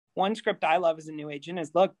one script I love as a new agent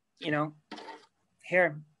is, look,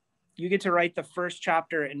 here, you get to write the first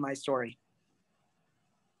chapter in my story.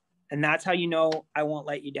 And that's how you know I won't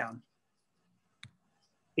let you down.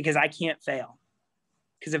 Because I can't fail.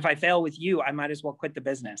 Because if I fail with you, I might as well quit the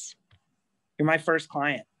business. You're my first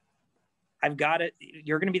client. I've got it.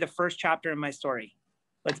 You're going to be the first chapter in my story.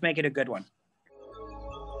 Let's make it a good one.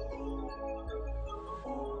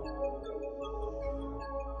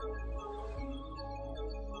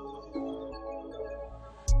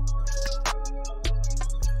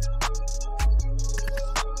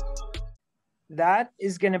 That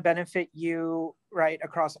is going to benefit you right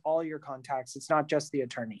across all your contacts. It's not just the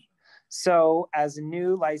attorney. So as a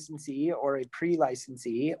new licensee or a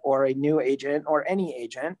pre-licensee or a new agent or any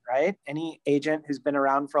agent, right? Any agent who's been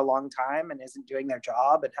around for a long time and isn't doing their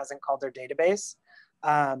job and hasn't called their database,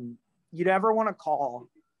 you never want to call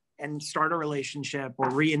and start a relationship or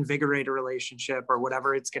reinvigorate a relationship or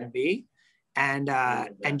whatever it's going to be, and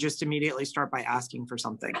just immediately start by asking for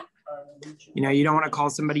something. You don't want to call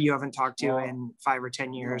somebody you haven't talked to in 5 or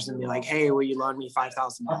 10 years and be like, hey, will you loan me $5,000,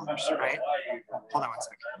 right? Hold on one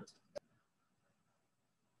second.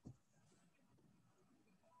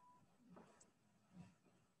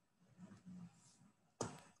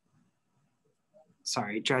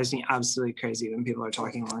 Sorry, it drives me absolutely crazy when people are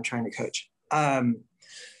talking while I'm trying to coach.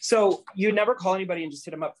 So you never call anybody and just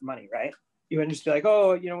hit them up for money, right? You would just be like,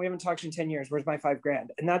 oh, we haven't talked in 10 years. Where's my $5,000?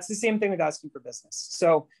 And that's the same thing with asking for business.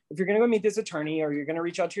 So if you're going to go meet this attorney, or you're going to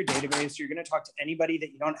reach out to your database, or you're going to talk to anybody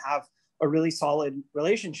that you don't have a really solid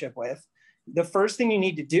relationship with, the first thing you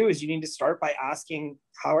need to do is you need to start by asking,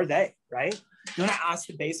 how are they, right? You want to ask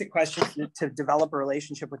the basic questions to develop a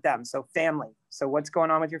relationship with them. So family. So what's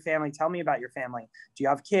going on with your family? Tell me about your family. Do you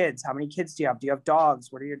have kids? How many kids do you have? Do you have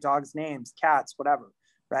dogs? What are your dogs' names? Cats, whatever,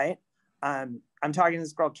 right? I'm talking to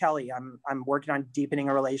this girl, Kelly. I'm working on deepening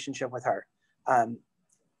a relationship with her.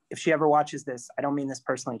 If she ever watches this, I don't mean this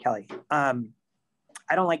personally, Kelly. I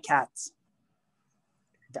don't like cats.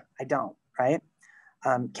 I don't, right?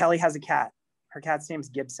 Kelly has a cat. Her cat's name's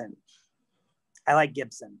Gibson. I like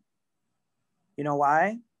Gibson. You know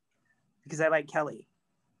why? Because I like Kelly.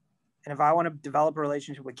 And if I want to develop a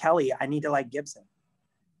relationship with Kelly, I need to like Gibson.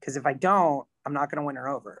 Because if I don't, I'm not going to win her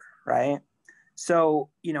over, right? So,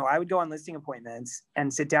 I would go on listing appointments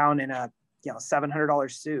and sit down in a,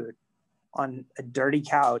 $700 suit on a dirty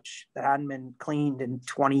couch that hadn't been cleaned in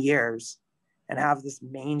 20 years and have this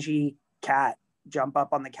mangy cat jump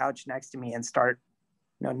up on the couch next to me and start,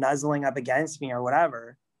 nuzzling up against me or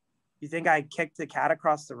whatever. You think I kicked the cat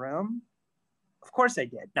across the room? Of course I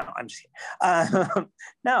did. No, I'm just kidding.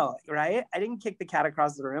 No, right? I didn't kick the cat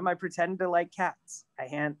across the room. I pretended to like cats.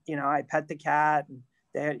 I pet the cat and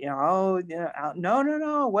no.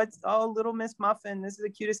 Little Miss Muffin. This is the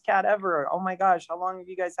cutest cat ever. Oh my gosh. How long have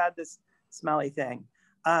you guys had this smelly thing?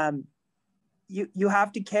 You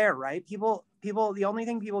have to care, right? People, the only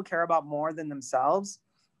thing people care about more than themselves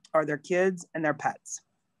are their kids and their pets.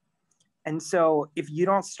 And so if you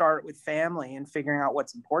don't start with family and figuring out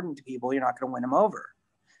what's important to people, you're not going to win them over.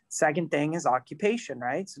 Second thing is occupation,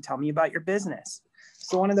 right? So tell me about your business.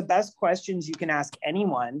 So one of the best questions you can ask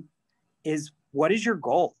anyone is, what is your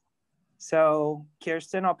goal? So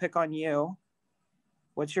Kirsten, I'll pick on you.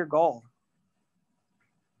 What's your goal?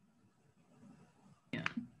 Yeah.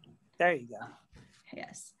 There you go.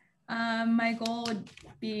 Yes. My goal would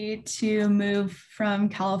be to move from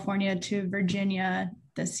California to Virginia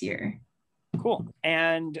this year. Cool.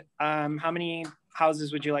 And how many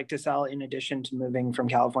houses would you like to sell in addition to moving from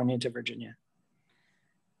California to Virginia?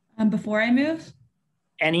 Before I move?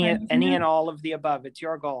 Any and all of the above. It's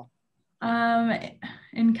your goal.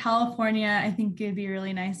 In California, I think it'd be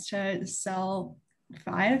really nice to sell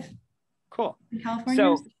 5. Cool. In California.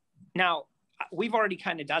 So now we've already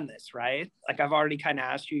kind of done this, right? Like I've already kind of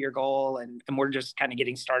asked you your goal and we're just kind of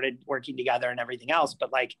getting started working together and everything else.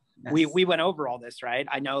 But like yes. we went over all this, right?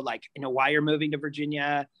 I know why you're moving to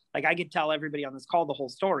Virginia. Like I could tell everybody on this call the whole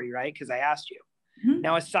story, right? Because I asked you. Mm-hmm.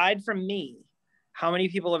 Now, aside from me, how many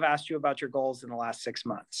people have asked you about your goals in the last 6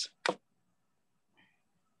 months?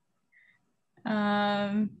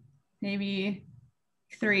 Maybe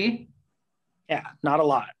 3. Yeah, not a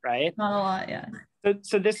lot, right? Not a lot, yeah.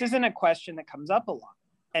 So this isn't a question that comes up a lot.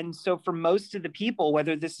 And so for most of the people,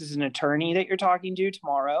 whether this is an attorney that you're talking to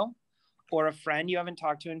tomorrow or a friend you haven't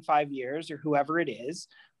talked to in 5 years or whoever it is,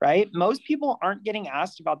 right? Most people aren't getting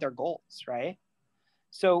asked about their goals, right?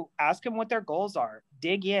 So ask them what their goals are.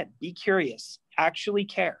 Dig in, be curious, actually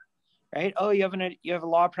care, right? Oh, you have a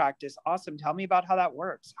law practice. Awesome. Tell me about how that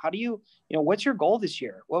works. How do what's your goal this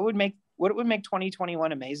year? What would make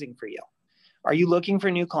 2021 amazing for you? Are you looking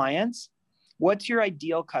for new clients? What's your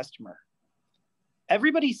ideal customer?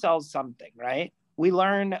 Everybody sells something, right? We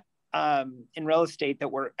learn in real estate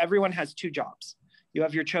that everyone has two jobs. You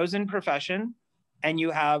have your chosen profession and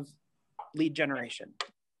you have lead generation.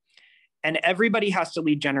 And everybody has to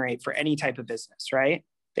lead generate for any type of business, right?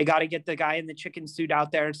 They got to get the guy in the chicken suit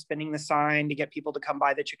out there spinning the sign to get people to come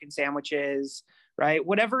buy the chicken sandwiches, right?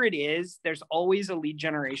 Whatever it is, there's always a lead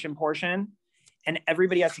generation portion, and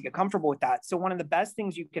everybody has to get comfortable with that. So one of the best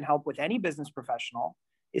things you can help with any business professional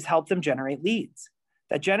is help them generate leads.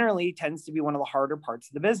 That generally tends to be one of the harder parts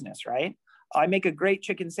of the business, right? I make a great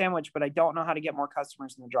chicken sandwich, but I don't know how to get more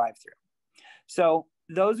customers in the drive-thru. So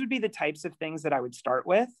those would be the types of things that I would start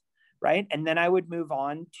with, right? And then I would move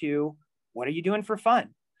on to, what are you doing for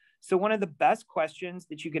fun? So one of the best questions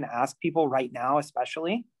that you can ask people right now,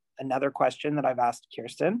 especially, another question that I've asked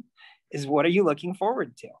Kirsten, is what are you looking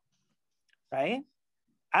forward to, right?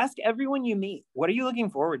 Ask everyone you meet, what are you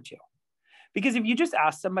looking forward to? Because if you just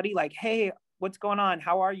ask somebody like, hey, what's going on?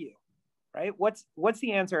 How are you? Right? What's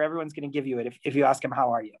the answer everyone's going to give you if you ask them,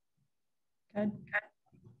 how are you? Good.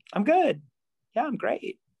 I'm good. Yeah, I'm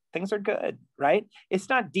great. Things are good, right? It's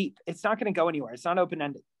not deep. It's not going to go anywhere. It's not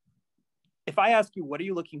open-ended. If I ask you, what are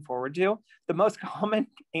you looking forward to? The most common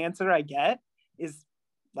answer I get is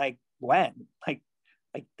like, when? Like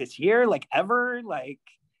this year? Like ever? Like,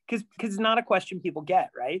 because it's not a question people get,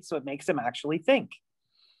 right? So it makes them actually think.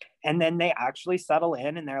 And then they actually settle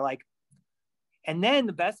in and they're like, and then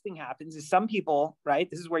the best thing happens is some people, right?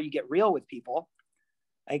 This is where you get real with people.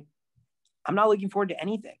 Like, I'm not looking forward to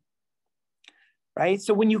anything, right?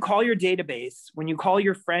 So when you call your database, when you call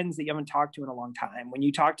your friends that you haven't talked to in a long time, when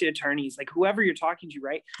you talk to attorneys, like whoever you're talking to,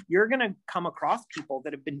 right? You're going to come across people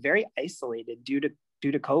that have been very isolated due to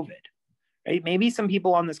COVID, right? Maybe some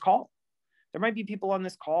people on this call. There might be people on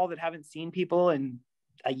this call that haven't seen people in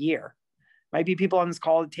a year. Might be people on this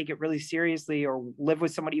call that take it really seriously or live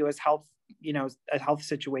with somebody who has health, a health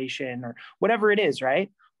situation or whatever it is, right?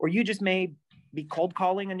 Or you just may be cold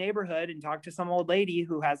calling a neighborhood and talk to some old lady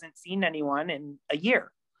who hasn't seen anyone in a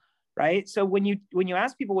year, right? So when you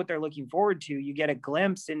ask people what they're looking forward to, you get a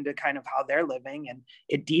glimpse into kind of how they're living, and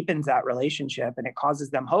it deepens that relationship and it causes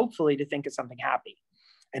them hopefully to think of something happy.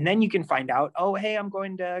 And then you can find out, oh, hey, I'm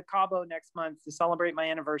going to Cabo next month to celebrate my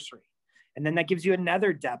anniversary. And then that gives you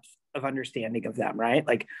another depth of understanding of them, right?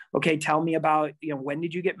 Like, okay, tell me about, when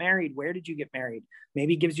did you get married? Where did you get married?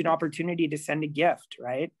 Maybe it gives you an opportunity to send a gift,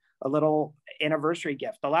 right? A little anniversary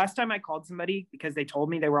gift. The last time I called somebody because they told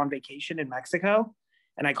me they were on vacation in Mexico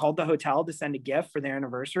and I called the hotel to send a gift for their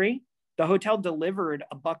anniversary, the hotel delivered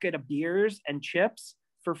a bucket of beers and chips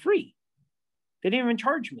for free. They didn't even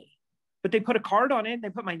charge me, but they put a card on it. They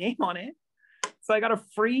put my name on it. So I got a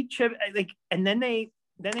free chip, and then they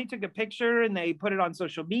took a picture and they put it on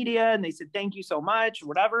social media and they said, thank you so much,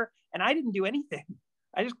 whatever. And I didn't do anything.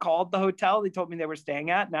 I just called the hotel they told me they were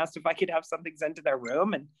staying at and asked if I could have something sent to their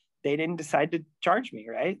room, and they didn't decide to charge me,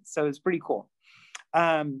 right? So it's pretty cool.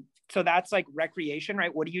 So that's like recreation,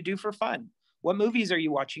 right? What do you do for fun? What movies are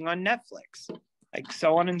you watching on Netflix? Like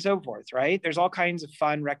so on and so forth, right? There's all kinds of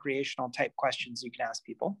fun recreational type questions you can ask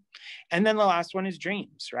people. And then the last one is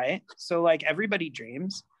dreams, right? So like everybody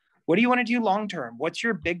dreams. What do you want to do long-term? What's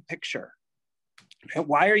your big picture?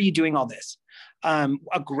 Why are you doing all this? A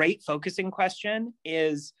great focusing question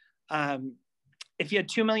is, if you had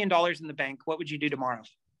 $2 million in the bank, what would you do tomorrow?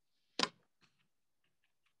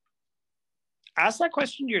 Ask that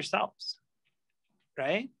question to yourselves,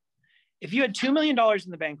 right? If you had $2 million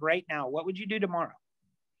in the bank right now, what would you do tomorrow?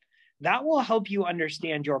 That will help you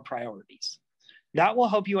understand your priorities. That will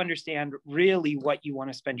help you understand really what you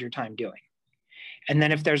want to spend your time doing. And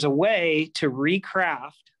then if there's a way to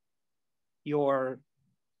recraft your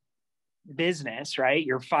business, right,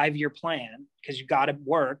 your 5-year plan, because you got to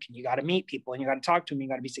work and you got to meet people and you got to talk to them, you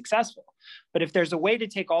got to be successful. But if there's a way to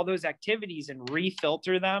take all those activities and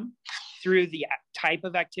refilter them through the type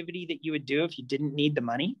of activity that you would do if you didn't need the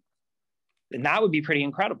money, then that would be pretty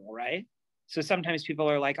incredible, right? So sometimes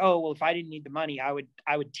people are like, oh, well, if I didn't need the money, I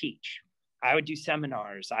would teach. I would do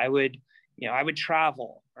seminars. I would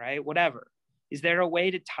travel, right? Whatever. Is there a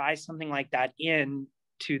way to tie something like that in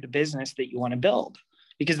to the business that you want to build?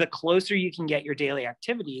 Because the closer you can get your daily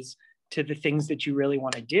activities to the things that you really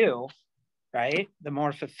want to do, right, the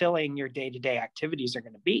more fulfilling your day-to-day activities are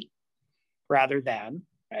going to be, rather than,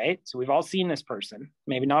 right? So we've all seen this person,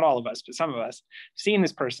 maybe not all of us, but some of us seen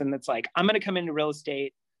this person that's like, I'm going to come into real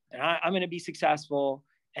estate and I'm going to be successful.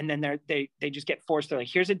 And then they just get forced. They're like,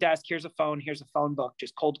 here's a desk, here's a phone book,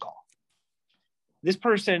 just cold call. This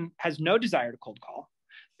person has no desire to cold call.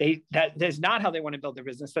 That is not how they want to build their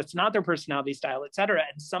business. That's not their personality style, et cetera.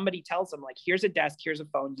 And somebody tells them like, here's a desk, here's a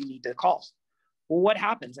phone, you need to call. Well, what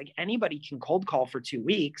happens? Like anybody can cold call for 2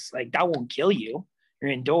 weeks. Like that won't kill you.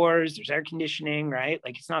 You're indoors, there's air conditioning, right?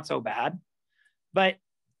 Like it's not so bad, but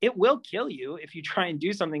it will kill you if you try and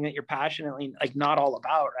do something that you're passionately like not all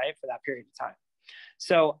about, right? For that period of time.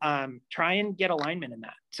 So try and get alignment in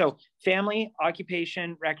that. So family,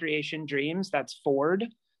 occupation, recreation, dreams, that's Ford.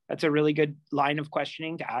 That's a really good line of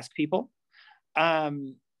questioning to ask people.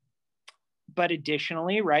 But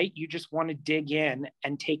additionally, right, you just want to dig in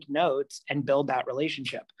and take notes and build that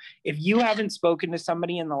relationship. If you haven't spoken to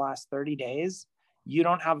somebody in the last 30 days, you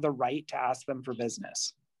don't have the right to ask them for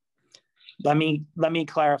business. Let me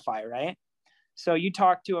clarify, right? So you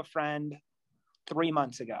talked to a friend 3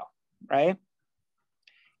 months ago, right?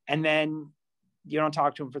 And then you don't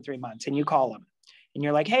talk to him for 3 months and you call him and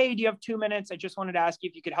you're like, hey, do you have 2 minutes? I just wanted to ask you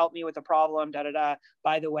if you could help me with a problem,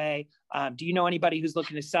 By the way, do you know anybody who's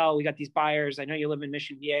looking to sell? We got these buyers. I know you live in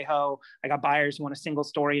Mission Viejo. I got buyers who want a single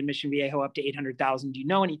story in Mission Viejo up to 800,000. Do you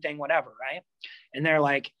know anything? Whatever, right? And they're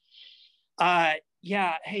like,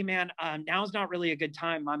 yeah, hey man, now's not really a good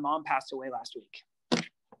time. My mom passed away last week.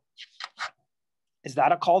 Is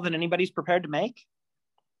that a call that anybody's prepared to make?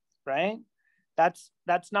 Right?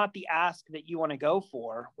 That's not the ask that you want to go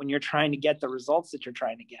for when you're trying to get the results that you're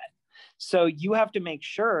trying to get. So you have to make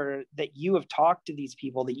sure that you have talked to these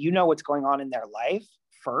people, that you know what's going on in their life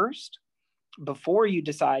first before you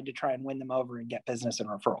decide to try and win them over and get business and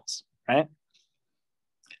referrals, right?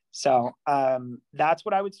 So that's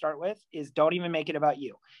what I would start with, is don't even make it about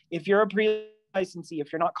you. If you're a pre-licensee,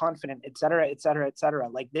 if you're not confident, et cetera, et cetera, et cetera,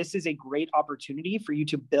 like this is a great opportunity for you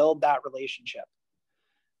to build that relationship.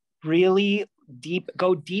 Really deep,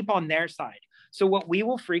 go deep on their side. So what we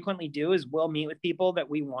will frequently do is we'll meet with people that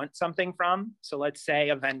we want something from. So let's say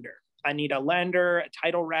a vendor. I need a lender, a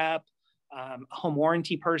title rep, a home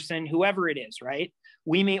warranty person, whoever it is, right?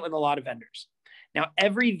 We meet with a lot of vendors. Now,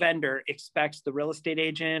 every vendor expects the real estate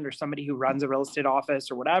agent or somebody who runs a real estate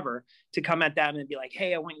office or whatever to come at them and be like,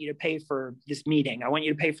 hey, I want you to pay for this meeting. I want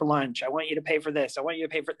you to pay for lunch. I want you to pay for this. I want you to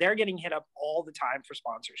pay for, they're getting hit up all the time for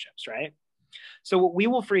sponsorships, right? So what we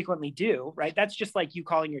will frequently do, right? That's just like you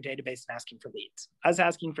calling your database and asking for leads. Us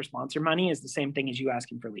asking for sponsor money is the same thing as you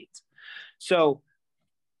asking for leads. So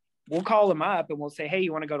we'll call them up and we'll say, hey,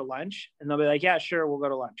 you want to go to lunch? And they'll be like, yeah, sure, we'll go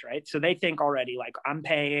to lunch, right? So they think already like I'm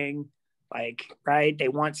paying, like, right? They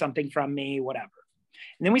want something from me, whatever.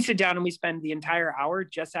 And then we sit down and we spend the entire hour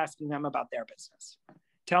just asking them about their business.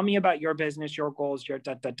 Tell me about your business, your goals, your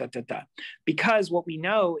da. Because what we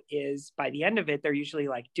know is by the end of it, they're usually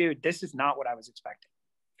like, dude, this is not what I was expecting.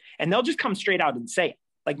 And they'll just come straight out and say it.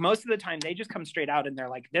 Like most of the time they just come straight out and they're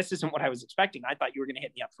like, this isn't what I was expecting. I thought you were going to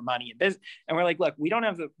hit me up for money and business. And we're like, look, we don't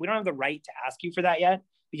have the right to ask you for that yet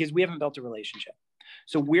because we haven't built a relationship.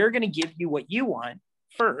 So we're going to give you what you want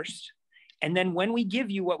first. And then when we give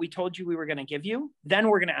you what we told you we were going to give you, then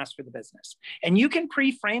we're going to ask for the business. And you can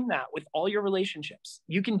pre-frame that with all your relationships.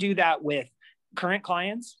 You can do that with current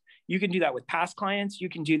clients. You can do that with past clients. You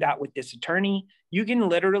can do that with this attorney. You can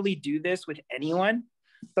literally do this with anyone.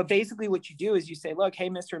 But basically what you do is you say, look, hey,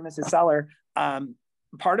 Mr. and Mrs. Seller,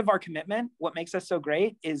 part of our commitment, what makes us so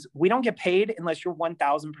great is we don't get paid unless you're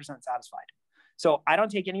 1000% satisfied. So I don't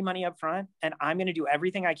take any money up front, and I'm going to do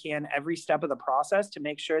everything I can every step of the process to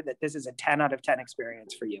make sure that this is a 10 out of 10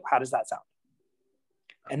 experience for you. How does that sound?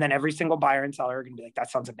 And then every single buyer and seller are going to be like, that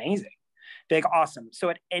sounds amazing. Be like, awesome. So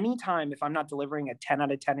at any time, if I'm not delivering a 10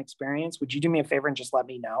 out of 10 experience, would you do me a favor and just let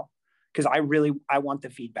me know? Because I want the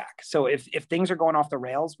feedback. So if things are going off the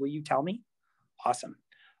rails, will you tell me? Awesome.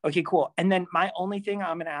 Okay, cool. And then my only thing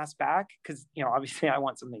I'm going to ask back, because, obviously I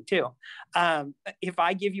want something too. If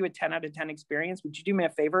I give you a 10 out of 10 experience, would you do me a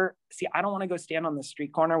favor? See, I don't want to go stand on the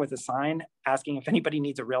street corner with a sign asking if anybody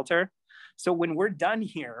needs a realtor. So when we're done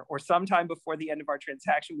here or sometime before the end of our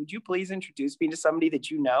transaction, would you please introduce me to somebody that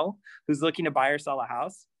you know who's looking to buy or sell a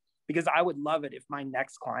house? Because I would love it if my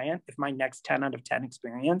next client, if my next 10 out of 10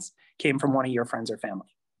 experience came from one of your friends or family.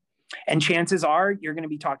 And chances are you're going to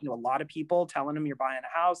be talking to a lot of people, telling them you're buying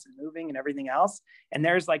a house and moving and everything else. And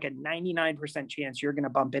there's like a 99% chance you're going to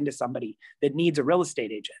bump into somebody that needs a real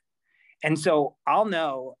estate agent. And so I'll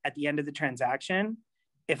know at the end of the transaction,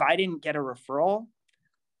 if I didn't get a referral,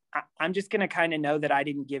 I'm just going to kind of know that I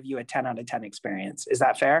didn't give you a 10 out of 10 experience. Is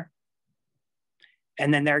that fair?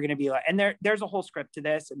 And then they're going to be like, and there's a whole script to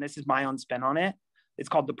this, and this is my own spin on it. It's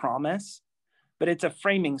called The Promise. But it's a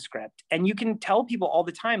framing script. And you can tell people all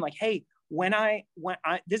the time, like, hey, when I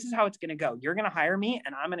this is how it's going to go. You're going to hire me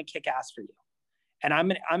and I'm going to kick ass for you. And I'm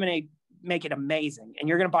going to make it amazing. And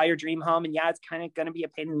you're going to buy your dream home. And yeah, it's kind of going to be a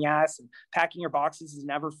pain in the ass, and packing your boxes is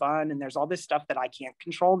never fun. And there's all this stuff that I can't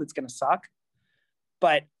control that's going to suck.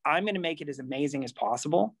 but I'm going to make it as amazing as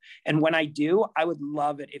possible. And when I do, I would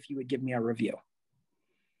love it if you would give me a review.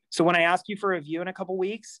 So when I ask you for a review in a couple of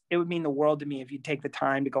weeks, it would mean the world to me if you'd take the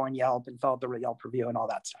time to go on Yelp and fill out the Yelp review and all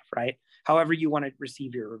that stuff, right? However you want to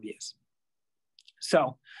receive your reviews.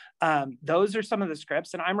 So those are some of the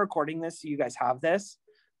scripts, and I'm recording this so you guys have this,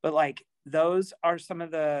 but like those are some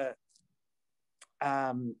of the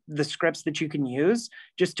scripts that you can use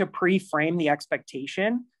just to pre-frame the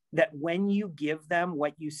expectation that when you give them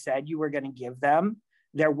what you said you were going to give them,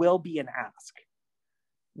 there will be an ask.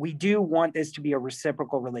 We do want this to be a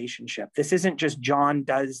reciprocal relationship. This isn't just Jon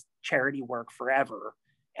does charity work forever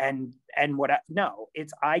and no,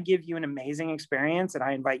 it's I give you an amazing experience and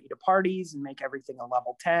I invite you to parties and make everything a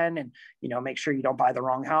level 10 and, you know, make sure you don't buy the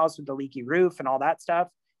wrong house with the leaky roof and all that stuff.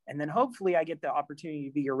 And then hopefully I get the opportunity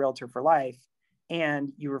to be your realtor for life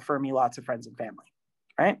and you refer me lots of friends and family,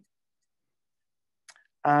 right?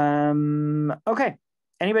 Okay.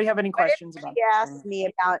 Anybody have any questions about?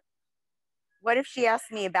 What if she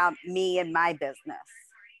asked me about me and my business?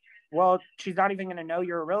 Well, she's not even going to know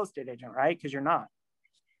you're a real estate agent, right? Because you're not.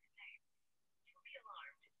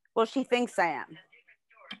 Well, she thinks I am.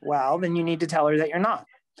 Well, then you need to tell her that you're not.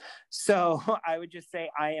 So I would just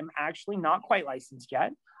say I am actually not quite licensed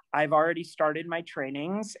yet. I've already started my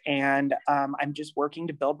trainings and I'm just working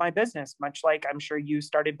to build my business, much like I'm sure you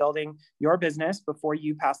started building your business before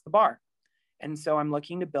you passed the bar. And so I'm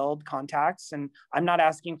looking to build contacts and I'm not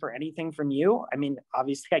asking for anything from you. I mean,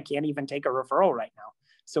 obviously I can't even take a referral right now.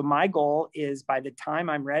 So my goal is by the time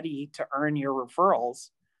I'm ready to earn your referrals,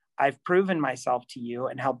 I've proven myself to you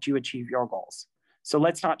and helped you achieve your goals. So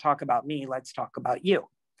let's not talk about me. Let's talk about you.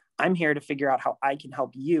 I'm here to figure out how I can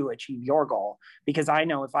help you achieve your goal because I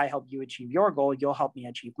know if I help you achieve your goal, you'll help me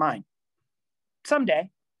achieve mine.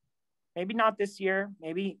 Someday, maybe not this year.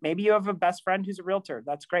 Maybe you have a best friend who's a realtor.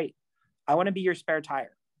 That's great. I want to be your spare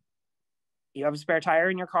tire. You have a spare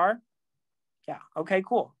tire in your car? Yeah. Okay,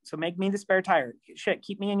 cool. So make me the spare tire. Shit,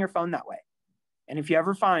 keep me in your phone that way. And if you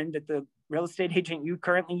ever find that the real estate agent you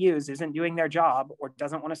currently use isn't doing their job or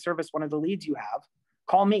doesn't want to service one of the leads you have,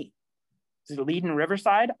 call me. Is it a lead in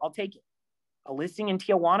Riverside? I'll take it. A listing in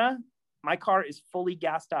Tijuana? My car is fully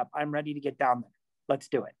gassed up. I'm ready to get down there. Let's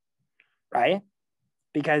do it. Right?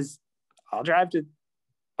 Because I'll drive to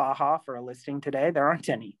Baja for a listing today. There aren't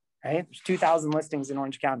any. Right? There's 2,000 listings in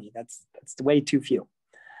Orange County. That's way too few.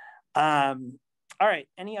 All right.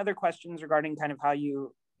 Any other questions regarding kind of how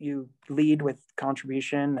you lead with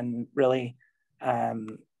contribution and really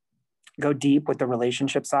go deep with the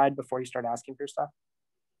relationship side before you start asking for stuff?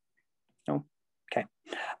 No? Okay.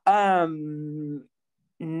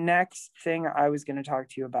 Next thing I was going to talk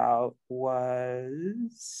to you about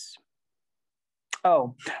was...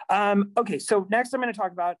 okay. So next I'm going to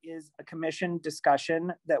talk about is a commission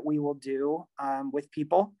discussion that we will do with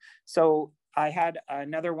people. So I had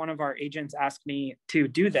another one of our agents ask me to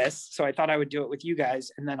do this. So I thought I would do it with you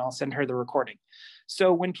guys and then I'll send her the recording.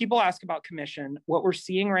 So when people ask about commission, what we're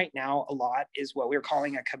seeing right now a lot is what we're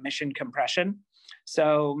calling a commission compression.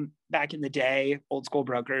 So back in the day, old school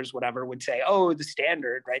brokers, whatever, would say, oh, the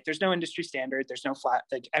standard, right? There's no industry standard. There's no flat,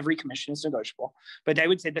 like every commission is negotiable. But they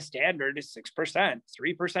would say the standard is 6%,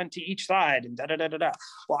 3% to each side, and da-da-da-da-da.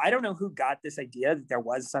 Well, I don't know who got this idea that there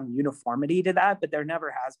was some uniformity to that, but there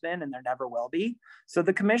never has been and there never will be. So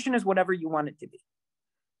the commission is whatever you want it to be.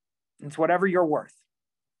 It's whatever you're worth.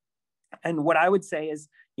 And what I would say is,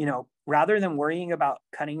 you know, rather than worrying about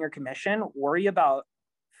cutting your commission, worry about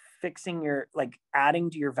fixing your, like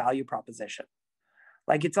adding to your value proposition.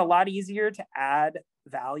 Like it's a lot easier to add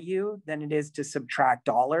value than it is to subtract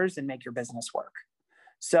dollars and make your business work.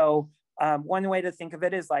 So one way to think of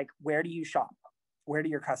it is like, where do you shop? Where do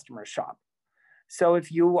your customers shop? So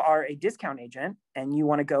if you are a discount agent and you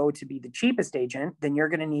want to go to be the cheapest agent, then you're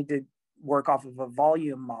going to need to work off of a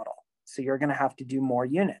volume model. So you're going to have to do more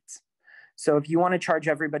units. So if you want to charge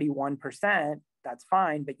everybody 1%, that's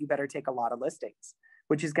fine, but you better take a lot of listings,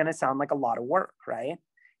 which is going to sound like a lot of work, right?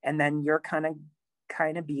 And then you're kind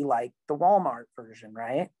of be like the Walmart version,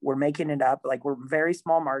 right? We're making it up, like we're very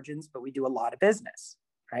small margins, but we do a lot of business,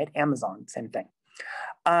 right? Amazon, same thing.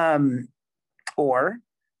 Or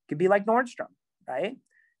it could be like Nordstrom, right?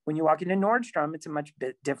 When you walk into Nordstrom, it's a much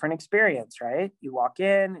different experience, right? You walk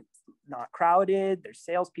in, it's not crowded. There's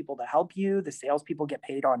salespeople to help you. The salespeople get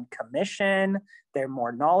paid on commission. They're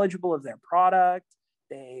more knowledgeable of their product.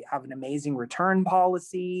 They have an amazing return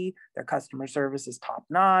policy. Their customer service is top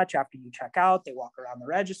notch. After you check out, they walk around the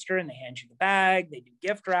register and they hand you the bag. They do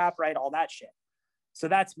gift wrap, right? All that shit. So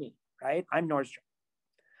that's me, right? I'm Nordstrom.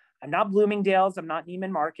 I'm not Bloomingdale's. I'm not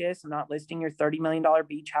Neiman Marcus. I'm not listing your $30 million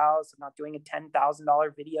beach house. I'm not doing a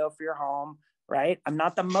 $10,000 video for your home. right? I'm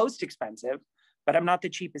not the most expensive, but I'm not the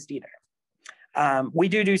cheapest either. We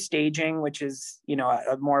do staging, which is, you know,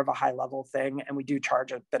 a more of a high level thing. And we do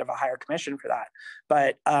charge a bit of a higher commission for that.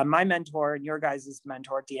 But my mentor and your guys'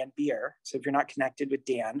 mentor, Dan Beer. So if you're not connected with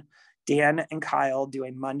Dan and Kyle do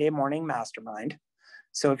a Monday morning mastermind.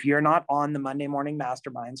 So if you're not on the Monday morning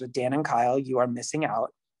masterminds with Dan and Kyle, you are missing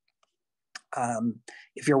out.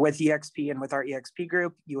 If you're with EXP and with our EXP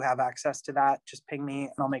group, you have access to that. Just ping me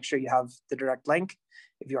and I'll make sure you have the direct link.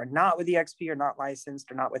 If you are not with EXP or not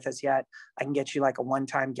licensed or not with us yet, I can get you like a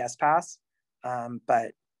one-time guest pass.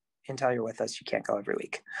 But until you're with us, you can't go every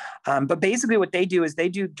week. But basically what they do is they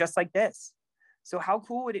do just like this. So how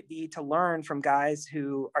cool would it be to learn from guys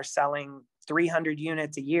who are selling 300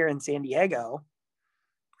 units a year in San Diego,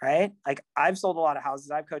 right? Like I've sold a lot of houses,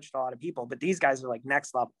 I've coached a lot of people, but these guys are like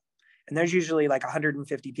next level. And there's usually like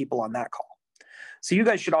 150 people on that call. So you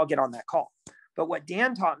guys should all get on that call. But what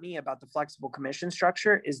Dan taught me about the flexible commission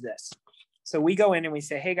structure is this. So we go in and we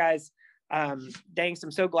say, hey guys, thanks, I'm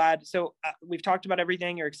so glad. So we've talked about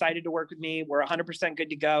everything. You're excited to work with me. We're 100% good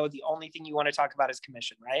to go. The only thing you want to talk about is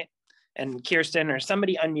commission, right? And Kirsten or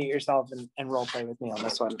somebody unmute yourself and role play with me on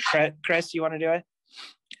this one. Chris, you want to do it?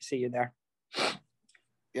 I see you there.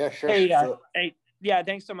 Yeah, sure. Hey, yeah,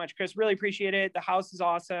 thanks so much, Chris. Really appreciate it. The house is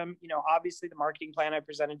awesome. You know, obviously the marketing plan I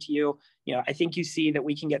presented to you, you know, I think you see that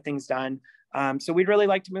we can get things done. So we'd really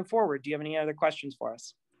like to move forward. Do you have any other questions for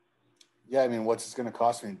us? Yeah, I mean, what's this going to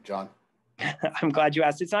cost me, John? I'm glad you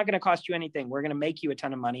asked. It's not going to cost you anything. We're going to make you a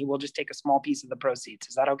ton of money. We'll just take a small piece of the proceeds.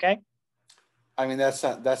 Is that okay? I mean, that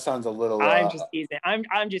sounds a little. I'm just teasing.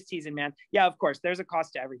 I'm just teasing, man. Yeah, of course. There's a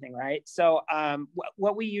cost to everything, right? So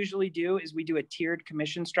what we usually do is we do a tiered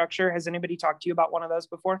commission structure. Has anybody talked to you about one of those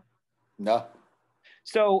before? No.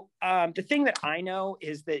 So the thing that I know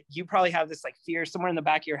is that you probably have this like fear somewhere in the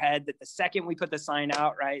back of your head that the second we put the sign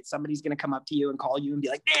out, right, somebody's going to come up to you and call you and be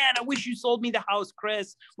like, man, I wish you sold me the house,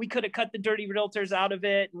 Chris. We could have cut the dirty realtors out of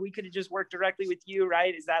it and we could have just worked directly with you,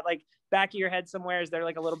 right? Is that like back of your head somewhere? Is there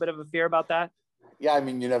like a little bit of a fear about that? Yeah, I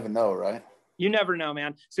mean, you never know, right? You never know,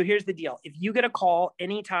 man. So here's the deal. If you get a call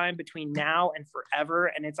anytime between now and forever,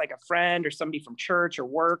 and it's like a friend or somebody from church or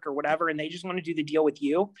work or whatever, and they just want to do the deal with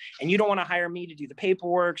you, and you don't want to hire me to do the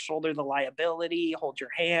paperwork, shoulder the liability, hold your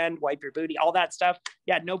hand, wipe your booty, all that stuff.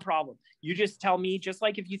 Yeah, no problem. You just tell me, just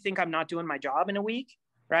like if you think I'm not doing my job in a week,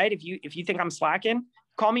 right? If you think I'm slacking,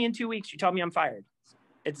 call me in 2 weeks. You tell me I'm fired.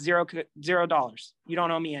 It's $0. You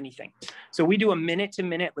don't owe me anything. So we do a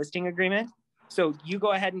minute-to-minute listing agreement. So you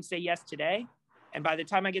go ahead and say yes today. And by the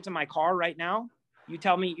time I get to my car right now, you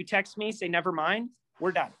text me, say, never mind,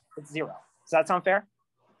 we're done. It's $0. Does that sound fair?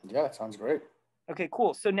 Yeah, it sounds great. Okay,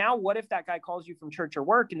 cool. So now what if that guy calls you from church or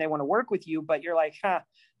work and they want to work with you, but you're like,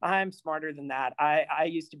 I'm smarter than that. I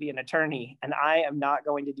used to be an attorney and I am not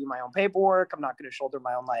going to do my own paperwork. I'm not going to shoulder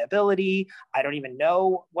my own liability. I don't even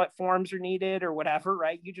know what forms are needed or whatever,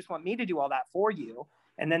 right? You just want me to do all that for you.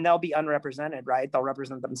 And then they'll be unrepresented, right? They'll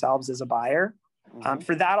represent themselves as a buyer. Mm-hmm.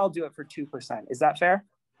 For that, I'll do it for 2%. Is that fair?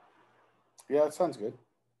 Yeah, that sounds good.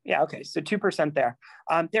 Yeah, okay. So 2% there.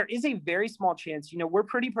 There is a very small chance, we're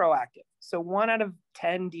pretty proactive. So 1 out of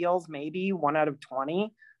 10 deals, maybe 1 out of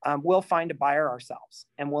 20, we'll find a buyer ourselves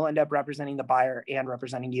and we'll end up representing the buyer and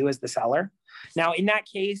representing you as the seller. Now, in that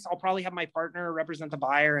case, I'll probably have my partner represent the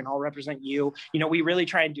buyer and I'll represent you. We really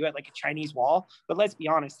try and do it like a Chinese wall, but let's be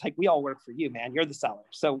honest, like we all work for you, man. You're the seller.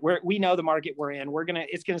 So we know the market we're in.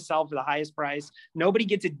 It's going to sell for the highest price. Nobody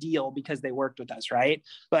gets a deal because they worked with us, right?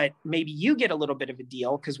 But maybe you get a little bit of a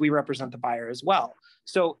deal because we represent the buyer as well.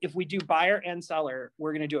 So if we do buyer and seller,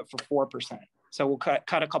 we're going to do it for 4%. So we'll cut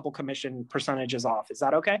a couple commission percentages off. Is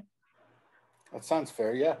that okay? That sounds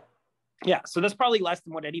fair. Yeah. Yeah. So that's probably less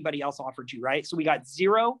than what anybody else offered you, right? So we got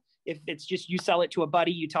 0 if it's just you sell it to a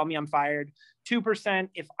buddy, you tell me I'm fired. 2%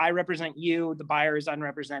 if I represent you, the buyer is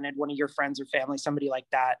unrepresented, one of your friends or family, somebody like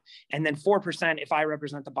that. And then 4% if I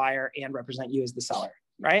represent the buyer and represent you as the seller,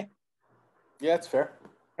 right? Yeah, that's fair.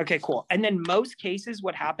 Okay, cool. And then most cases,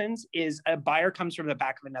 what happens is a buyer comes from the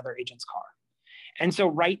back of another agent's car. And so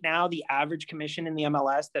right now, the average commission in the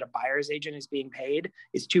MLS that a buyer's agent is being paid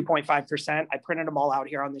is 2.5%. I printed them all out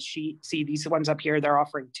here on the sheet. See these ones up here, they're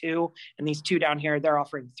offering 2. And these 2 down here, they're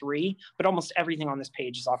offering 3. But almost everything on this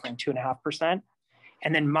page is offering 2.5%.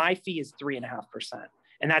 And then my fee is 3.5%.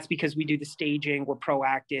 And that's because we do the staging, we're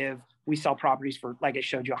proactive. We sell properties for, like I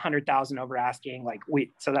showed you, 100,000 over asking.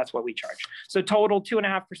 So that's what we charge. So total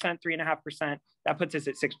 2.5%, 3.5%. That puts us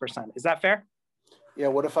at 6%. Is that fair? Yeah.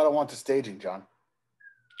 What if I don't want the staging, John?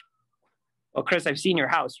 Well, Chris, I've seen your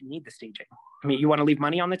house. You need the staging. I mean, you want to leave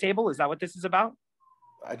money on the table? Is that what this is about?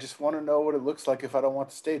 I just want to know what it looks like if I don't want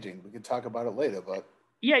the staging. We can talk about it later, but.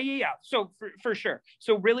 Yeah. So for sure.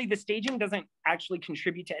 So really the staging doesn't actually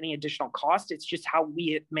contribute to any additional cost. It's just how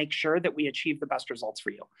we make sure that we achieve the best results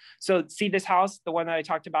for you. So see this house, the one that I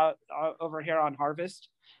talked about over here on Harvest?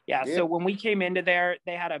 Yeah. So when we came into there,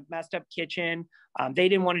 they had a messed up kitchen. They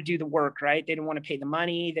didn't want to do the work, right? They didn't want to pay the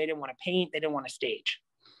money. They didn't want to paint. They didn't want to stage.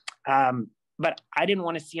 But I didn't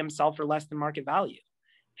want to see them sell for less than market value.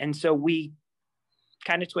 And so we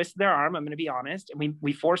kind of twisted their arm, I'm going to be honest. And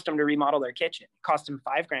we forced them to remodel their kitchen. It cost them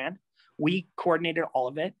 $5,000. We coordinated all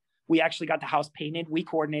of it. We actually got the house painted. We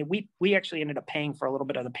coordinated. We actually ended up paying for a little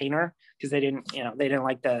bit of the painter because they didn't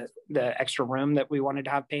like the extra room that we wanted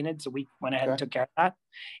to have painted. So we went ahead and took care of that.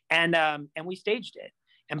 And we staged it.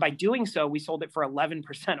 And by doing so, we sold it for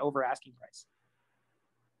 11% over asking price.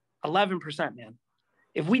 11%, man.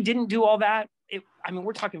 If we didn't do all that,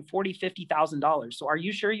 we're talking $40,000, $50,000. So are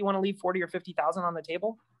you sure you want to leave 40 or 50,000 on the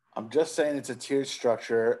table? I'm just saying it's a tiered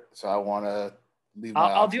structure, so I want to leave.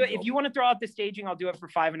 I'll do it. If you want to throw out the staging, I'll do it for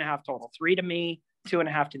 5.5 total. 3 to me,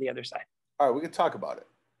 2.5 to the other side. All right, we can talk about it.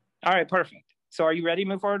 All right, perfect. So are you ready to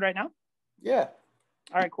move forward right now? Yeah.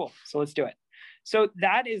 All right, cool. So let's do it. So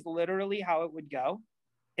that is literally how it would go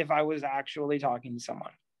if I was actually talking to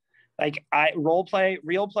someone. Like real play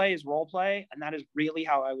is role play, and that is really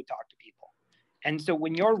how I would talk to people. And so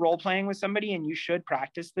when you're role playing with somebody, and you should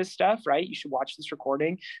practice this stuff, right? You should watch this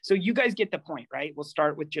recording. So you guys get the point, right? We'll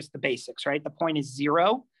start with just the basics, right? The point is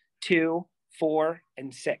 0, 2, 4,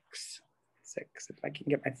 and 6. 6, if I can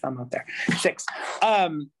get my thumb up there. 6.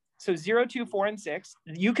 So 0, 2, 4, and 6.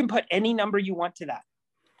 You can put any number you want to that.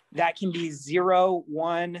 That can be 0,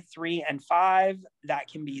 1, 3, and 5. That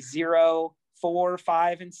can be 0, 4,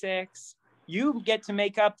 5, and 6. You get to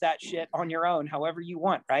make up that shit on your own, however you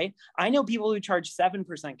want, right? I know people who charge 7%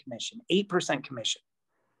 commission, 8% commission.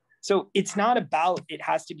 So it's not about it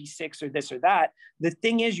has to be 6 or this or that. The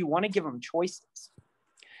thing is, you want to give them choices.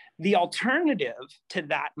 The alternative to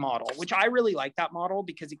that model, which I really like that model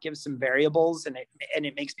because it gives some variables and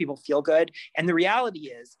it makes people feel good. And the reality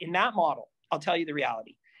is, in that model, I'll tell you the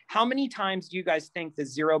reality. How many times do you guys think the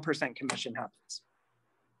 0% commission happens?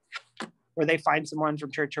 Where they find someone from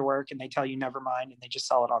church or work and they tell you never mind and they just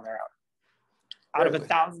sell it on their own. Out of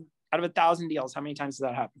 1,000 deals, how many times does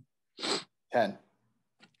that happen? 10.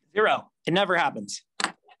 0. It never happens.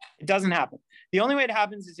 It doesn't happen. The only way it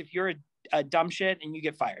happens is if you're a dumb shit and you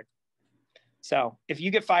get fired. So if you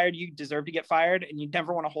get fired, you deserve to get fired, and you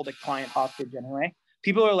never want to hold a client hostage anyway.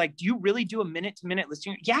 People are like, do you really do a minute-to-minute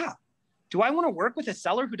listing? Yeah. Do I want to work with a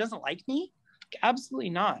seller who doesn't like me?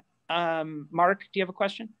 Absolutely not. Mark, do you have a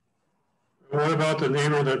question? What about the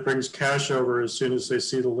neighbor that brings cash over as soon as they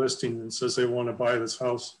see the listing and says they want to buy this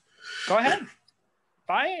house? Go ahead.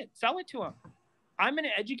 Buy it. Sell it to them. I'm going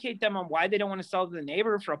to educate them on why they don't want to sell to the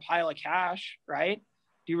neighbor for a pile of cash, right?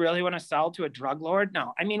 Do you really want to sell to a drug lord?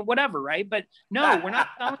 No. I mean, whatever, right? But no,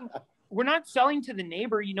 we're not selling to the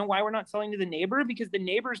neighbor. You know why we're not selling to the neighbor? Because the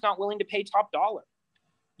neighbor is not willing to pay top dollar.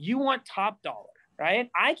 You want top dollar, right?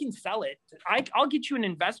 I can sell it. I'll get you an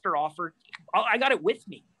investor offer. I got it with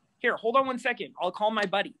me. Here, hold on 1 second. I'll call my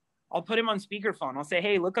buddy. I'll put him on speakerphone. I'll say,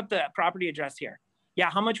 hey, look up the property address here.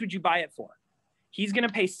 Yeah, how much would you buy it for? He's going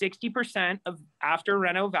to pay 60% of after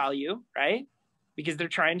reno value, right? Because they're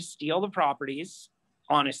trying to steal the properties,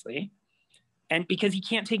 honestly. And because he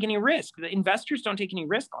can't take any risk. The investors don't take any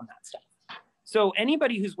risk on that stuff. So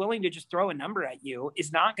anybody who's willing to just throw a number at you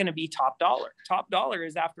is not going to be top dollar. Top dollar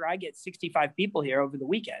is after I get 65 people here over the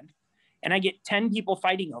weekend and I get 10 people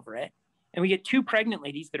fighting over it. And we get 2 pregnant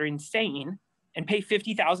ladies that are insane and pay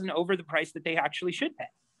 $50,000 over the price that they actually should pay.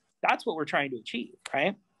 That's what we're trying to achieve,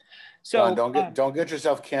 right? So John, don't get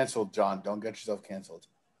yourself canceled, John. Don't get yourself canceled.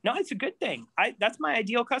 No, it's a good thing. That's my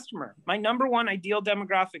ideal customer. My number one ideal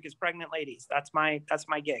demographic is pregnant ladies. That's my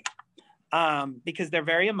gig, because they're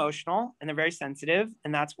very emotional and they're very sensitive,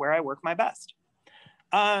 and that's where I work my best.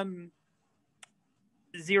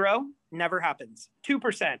 0 never happens.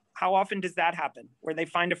 2%. How often does that happen? Where they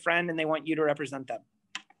find a friend and they want you to represent them.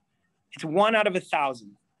 It's 1 out of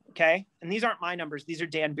 1,000. Okay. And these aren't my numbers. These are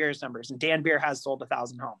Dan Beer's numbers. And Dan Beer has sold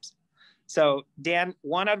 1,000 homes. So Dan,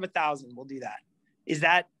 1 out of 1,000 will do that. Is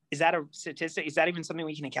that a statistic? Is that even something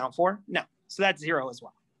we can account for? No. So that's 0 as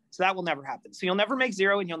well. So that will never happen. So you'll never make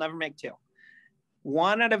 0 and you'll never make 2.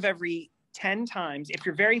 1 out of every 10 times, if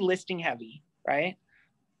you're very listing heavy, right?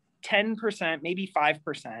 10%, maybe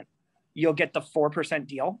 5%, you'll get the 4%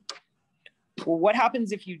 deal. Well, what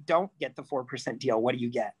happens if you don't get the 4% deal? What do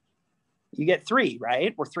you get? You get 3,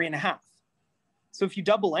 right? Or 3.5. So if you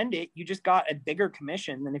double end it, you just got a bigger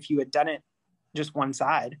commission than if you had done it just one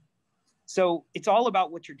side. So it's all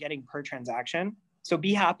about what you're getting per transaction. So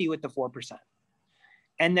be happy with the 4%.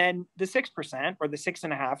 And then the 6% or the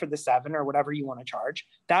 6.5% or the 7% or whatever you want to charge,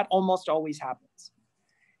 that almost always happens.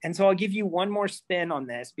 And so I'll give you one more spin on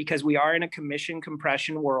this because we are in a commission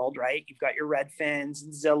compression world, right? You've got your Redfins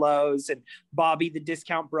and Zillows and Bobby, the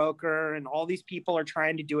discount broker, and all these people are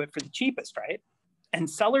trying to do it for the cheapest, right? And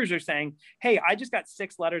sellers are saying, hey, I just got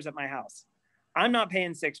 6 letters at my house. I'm not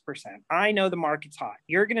paying 6%. I know the market's hot.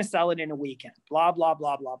 You're going to sell it in a weekend, blah, blah,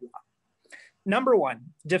 blah, blah, blah. Number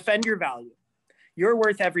one, defend your value. You're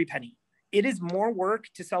worth every penny. It is more work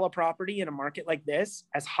to sell a property in a market like this,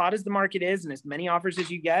 as hot as the market is and as many offers as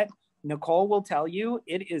you get. Nicole will tell you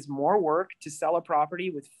it is more work to sell a property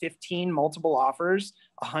with 15 multiple offers,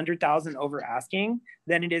 100,000 over asking,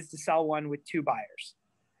 than it is to sell one with 2 buyers.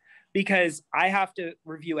 Because I have to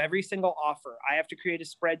review every single offer. I have to create a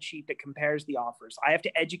spreadsheet that compares the offers. I have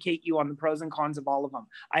to educate you on the pros and cons of all of them.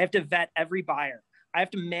 I have to vet every buyer. I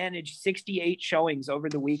have to manage 68 showings over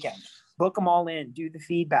the weekend, book them all in, do the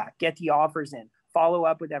feedback, get the offers in, follow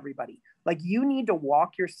up with everybody. Like, you need to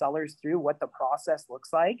walk your sellers through what the process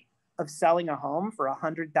looks like of selling a home for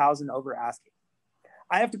 100,000 over asking.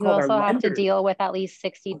 I have to call You also their have to lender. deal with at least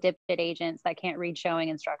 60 dipshit agents that can't read showing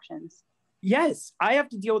instructions. Yes, I have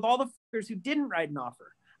to deal with all the fuckers who didn't write an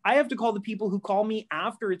offer. I have to call the people who call me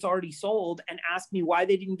after it's already sold and ask me why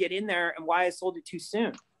they didn't get in there and why I sold it too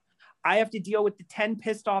soon. I have to deal with the 10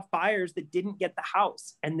 pissed off buyers that didn't get the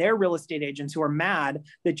house and their real estate agents who are mad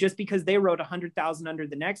that just because they wrote 100,000 under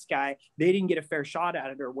the next guy, they didn't get a fair shot at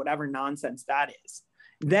it or whatever nonsense that is.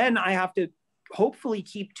 Then I have to hopefully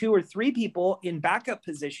keep 2 or 3 people in backup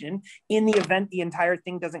position in the event the entire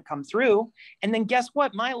thing doesn't come through. And then guess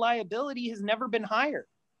what? My liability has never been higher.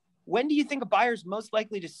 When do you think a buyer is most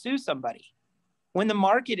likely to sue somebody? When the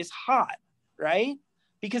market is hot, right?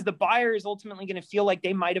 Because the buyer is ultimately going to feel like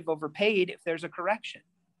they might have overpaid if there's a correction.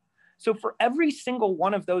 So for every single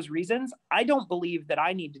one of those reasons, I don't believe that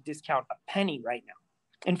I need to discount a penny right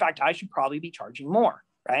now. In fact, I should probably be charging more,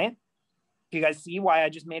 right? You guys see why I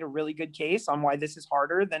just made a really good case on why this is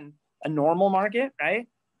harder than a normal market, right?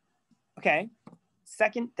 Okay.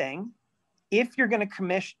 Second thing, if you're going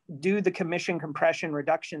to do the commission compression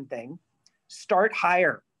reduction thing, start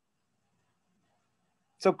higher.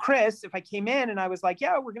 So Chris, if I came in and I was like,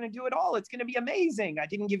 yeah, we're going to do it all, it's going to be amazing. I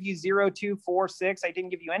didn't give you 0, 2, 4, 6. I didn't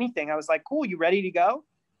give you anything. I was like, cool, you ready to go?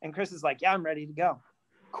 And Chris is like, yeah, I'm ready to go.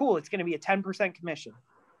 Cool. It's going to be a 10% commission.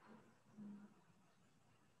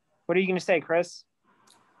 What are you going to say, Chris?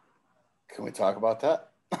 Can we talk about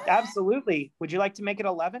that? Absolutely. Would you like to make it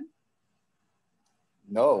 11?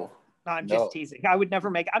 No. No, I'm just teasing. I would never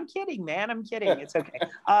make it. I'm kidding, man. I'm kidding. It's okay.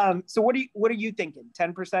 So what are you thinking?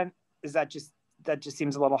 10%? Is that just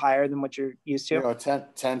seems a little higher than what you're used to? You know,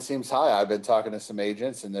 10 seems high. I've been talking to some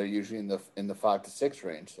agents and they're usually in the 5 to 6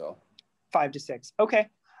 range. So 5 to 6. Okay.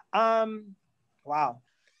 Wow.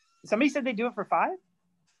 Somebody said they do it for 5?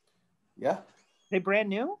 Yeah. They brand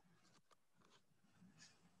new?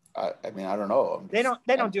 I mean, I don't know. They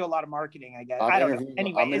don't do a lot of marketing, I guess. I don't know.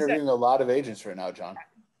 Anyway, I'm interviewing a lot of agents right now, John.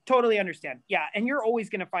 Totally understand. Yeah. And you're always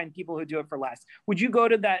going to find people who do it for less. Would you go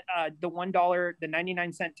to that, the $1, the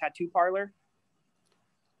 99-cent tattoo parlor?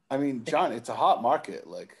 I mean, John, it's a hot market.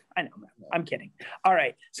 Like, I know, man. I'm kidding. All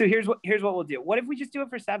right. So here's what we'll do. What if we just do it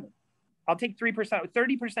for 7? I'll take 3%,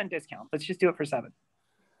 30% discount. Let's just do it for 7.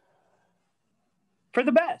 For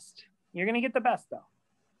the best. You're going to get the best though.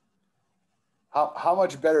 How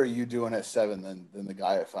much better are you doing at 7 than the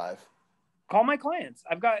guy at 5? Call my clients.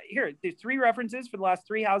 I've got there's 3 references for the last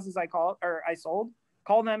 3 houses I sold.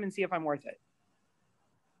 Call them and see if I'm worth it.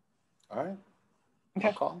 All right. Okay.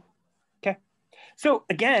 I'll call. Okay. So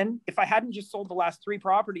again, if I hadn't just sold the last 3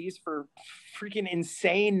 properties for freaking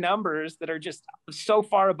insane numbers that are just so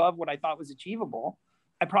far above what I thought was achievable,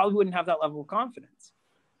 I probably wouldn't have that level of confidence.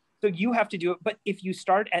 So you have to do it. But if you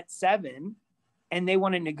start at 7 and they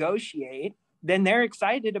want to negotiate, then they're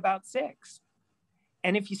excited about 6.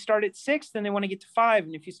 And if you start at 6, then they want to get to 5.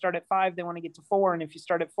 And if you start at 5, they want to get to 4. And if you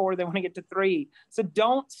start at 4, they want to get to 3. So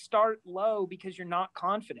don't start low because you're not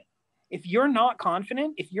confident. If you're not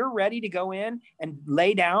confident, if you're ready to go in and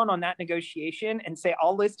lay down on that negotiation and say,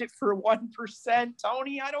 I'll list it for 1%,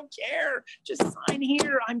 Tony, I don't care. Just sign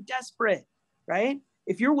here. I'm desperate, right?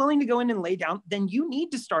 If you're willing to go in and lay down, then you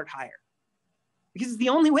need to start higher because it's the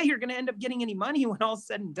only way you're going to end up getting any money when all's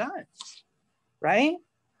said and done, right?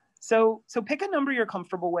 So pick a number you're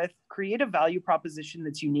comfortable with, create a value proposition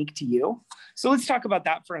that's unique to you. So let's talk about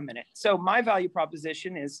that for a minute. So my value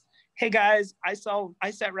proposition is, hey guys, I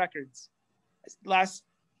set records. Last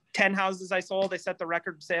 10 houses I sold. I set the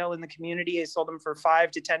record sale in the community. I sold them for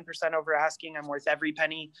 5 to 10% over asking. I'm worth every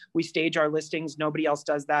penny. We stage our listings. Nobody else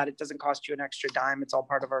does that. It doesn't cost you an extra dime. It's all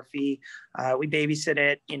part of our fee. We babysit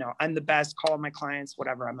it. You know, I'm the best. Call my clients,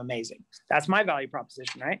 whatever. I'm amazing. That's my value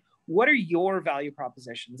proposition, right? What are your value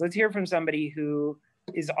propositions? Let's hear from somebody who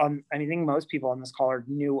is on, I think most people on this call are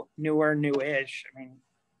newish. I mean,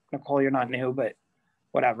 Nicole, you're not new, but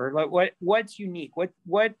whatever. Like what's unique?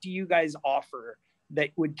 What do you guys offer that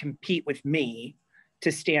would compete with me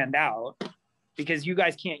to stand out? Because you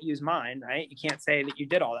guys can't use mine, right? You can't say that you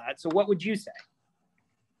did all that. So what would you say?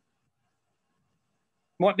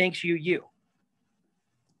 What makes you you?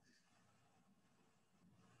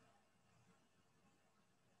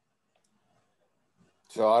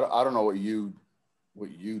 So I don't know what you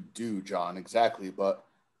do, John, exactly, but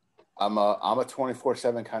I'm a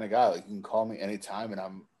 24/7 kind of guy. Like, you can call me anytime and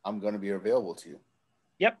I'm going to be available to you.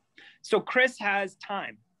 Yep. So Chris has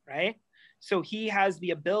time, right? So he has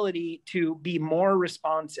the ability to be more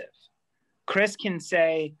responsive. Chris can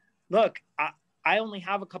say, look, I only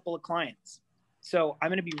have a couple of clients. So I'm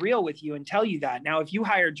going to be real with you and tell you that. Now, if you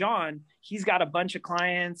hire John, he's got a bunch of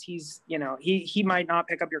clients. He's, you know, he might not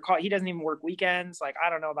pick up your call. He doesn't even work weekends. Like, I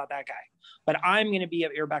don't know about that guy, but I'm going to be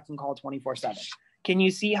at your beck and call 24/7. Can you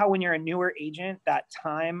see how when you're a newer agent, that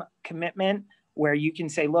time commitment where you can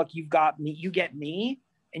say, look, you've got me, you get me,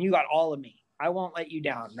 and you got all of me. I won't let you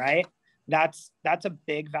down, right? That's a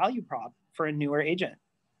big value prop for a newer agent.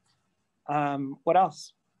 What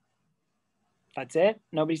else? That's it?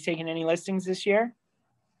 Nobody's taking any listings this year?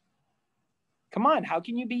 Come on, how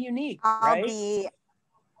can you be unique, right?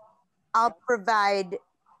 I'll provide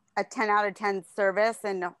a 10 out of 10 service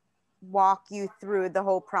and walk you through the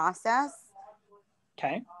whole process.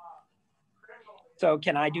 Okay. So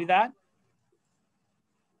can I do that?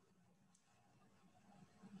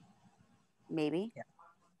 Maybe.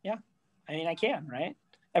 Yeah. I mean, I can, right?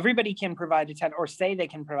 Everybody can provide a 10 or say they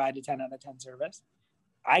can provide a 10 out of 10 service.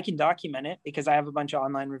 I can document it because I have a bunch of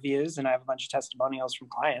online reviews and I have a bunch of testimonials from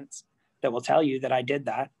clients that will tell you that I did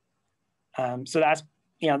that. So that's,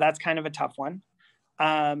 you know, that's kind of a tough one.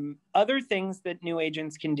 Other things that new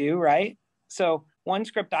agents can do, right? So one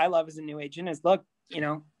script I love as a new agent is, look, you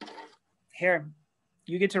know, here,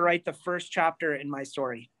 you get to write the first chapter in my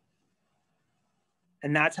story.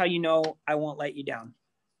 And that's how you know I won't let you down.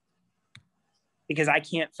 Because I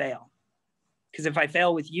can't fail. Because if I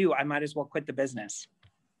fail with you, I might as well quit the business.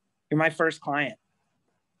 You're my first client.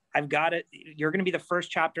 I've got it. You're going to be the first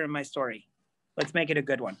chapter in my story. Let's make it a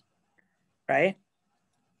good one. Right?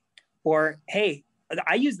 Or, hey,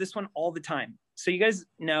 I use this one all the time. So you guys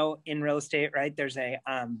know in real estate, right? There's a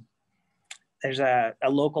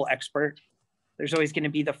local expert. There's always going to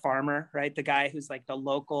be the farmer, right? The guy who's like the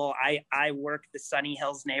local, I work the Sunny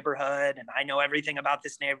Hills neighborhood and I know everything about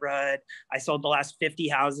this neighborhood. I sold the last 50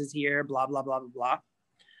 houses here, blah, blah, blah, blah, blah.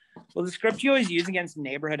 Well, the script you always use against a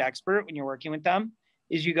neighborhood expert when you're working with them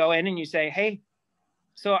is you go in and you say, hey,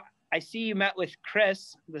 so I see you met with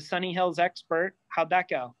Chris, the Sunny Hills expert. How'd that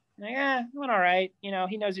go? Like, it went all right. You know,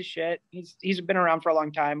 he knows his shit. He's been around for a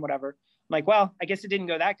long time, whatever. I'm like, well, I guess it didn't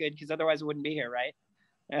go that good because otherwise I wouldn't be here, right?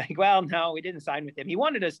 Like, well, no, we didn't sign with him. He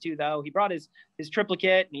wanted us to, though. He brought his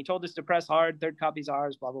triplicate and he told us to press hard. Third copy's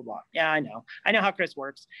ours, blah, blah, blah. Yeah, I know how Chris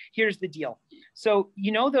works. Here's the deal. So,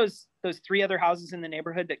 you know, those 3 other houses in the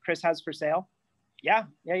neighborhood that Chris has for sale? Yeah,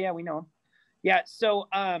 we know them. Yeah. So,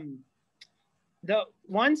 the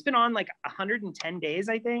one's been on like 110 days,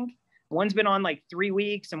 I think. One's been on like 3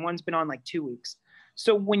 weeks and one's been on like 2 weeks.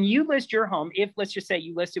 So when you list your home, if let's just say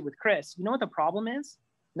you listed with Chris, you know what the problem is?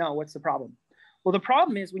 No, what's the problem? Well, the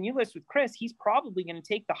problem is when you list with Chris, he's probably going to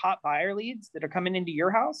take the hot buyer leads that are coming into your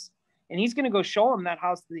house and he's going to go show them that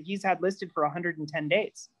house that he's had listed for 110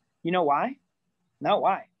 days. You know why? No,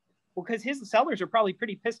 why? Well, because his sellers are probably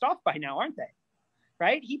pretty pissed off by now, aren't they?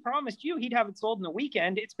 Right? He promised you he'd have it sold in a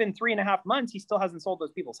weekend. It's been 3.5 months. He still hasn't sold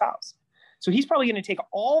those people's house. So he's probably going to take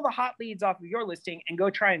all the hot leads off of your listing and go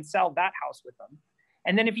try and sell that house with them.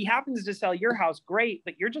 And then if he happens to sell your house, great,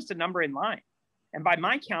 but you're just a number in line. And by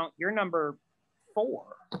my count, you're number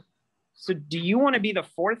 4. So do you want to be the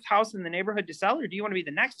 4th house in the neighborhood to sell, or do you want to be the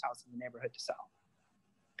next house in the neighborhood to sell?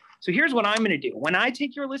 So here's what I'm going to do. When I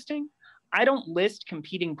take your listing, I don't list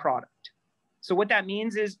competing product. So what that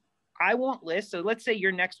means is I won't list. So let's say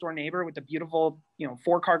your next door neighbor with the beautiful,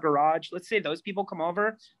 4-car garage. Let's say those people come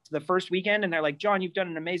over to the first weekend and they're like, John, you've done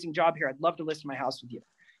an amazing job here. I'd love to list my house with you.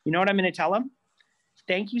 You know what I'm going to tell them?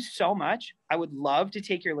 Thank you so much. I would love to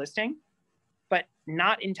take your listing, but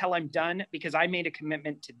not until I'm done because I made a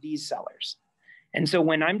commitment to these sellers. And so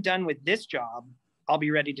when I'm done with this job, I'll be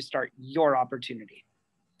ready to start your opportunity.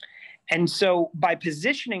 And so by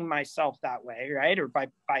positioning myself that way, right, or by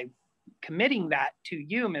committing that to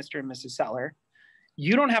you, Mr. and Mrs. Seller,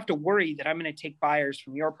 you don't have to worry that I'm going to take buyers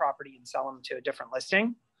from your property and sell them to a different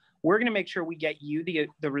listing. We're going to make sure we get you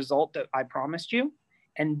the result that I promised you.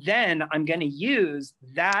 And then I'm going to use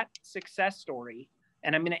that success story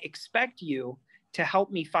and I'm going to expect you to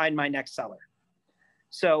help me find my next seller.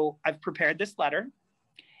 So I've prepared this letter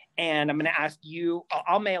and I'm going to ask you,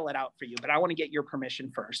 I'll mail it out for you, but I want to get your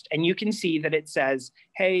permission first. And you can see that it says,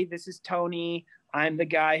 hey, this is Tony. I'm the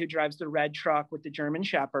guy who drives the red truck with the German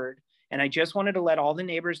Shepherd. And I just wanted to let all the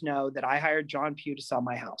neighbors know that I hired Jon Pugh to sell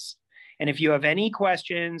my house. And if you have any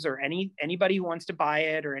questions or anybody who wants to buy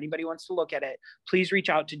it or anybody who wants to look at it, please reach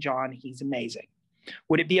out to Jon. He's amazing.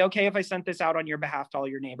 Would it be okay if I sent this out on your behalf to all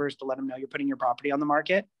your neighbors to let them know you're putting your property on the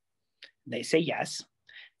market? They say yes.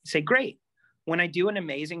 I say, great. When I do an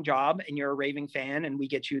amazing job and you're a raving fan and we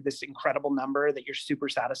get you this incredible number that you're super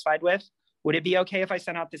satisfied with, would it be okay if I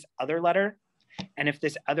sent out this other letter? And if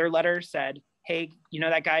this other letter said, hey, you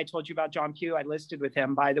know that guy I told you about, Jon Pugh, I listed with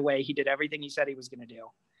him. By the way, he did everything he said he was going to do.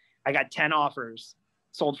 I got 10 offers,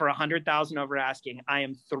 sold for $100,000 over asking. I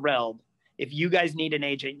am thrilled. If you guys need an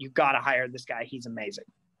agent, you've got to hire this guy. He's amazing.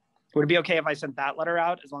 Would it be okay if I sent that letter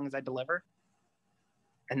out as long as I deliver?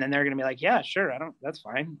 And then they're going to be like, yeah, sure. That's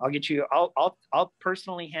fine. I'll get you, I'll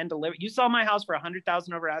personally hand deliver. You sell my house for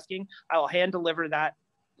 $100,000 over asking. I will hand deliver that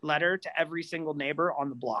letter to every single neighbor on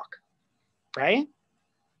the block, right?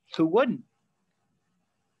 Who wouldn't?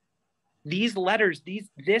 These letters,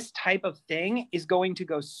 this type of thing is going to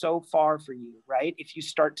go so far for you, right? If you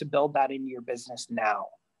start to build that into your business now,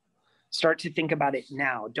 start to think about it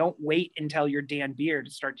now. Don't wait until you're Dan Beer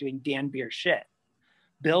to start doing Dan Beer shit.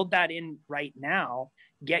 Build that in right now.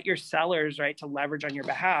 Get your sellers, right, to leverage on your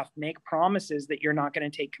behalf. Make promises that you're not going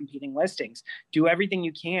to take competing listings. Do everything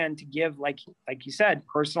you can to give, like you said,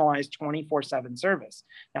 personalized 24/7 service.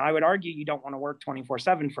 Now, I would argue you don't want to work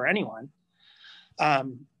 24/7 for anyone.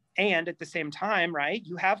 And at the same time, right,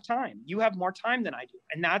 you have time. You have more time than I do.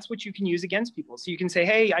 And that's what you can use against people. So you can say,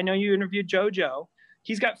 hey, I know you interviewed Jojo.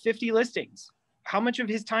 He's got 50 listings. How much of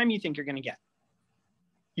his time you think you're going to get?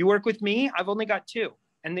 You work with me, I've only got 2.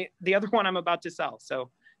 And the other one I'm about to sell.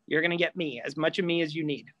 So you're going to get me, as much of me as you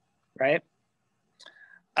need, right?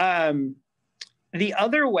 The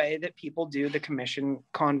other way that people do the commission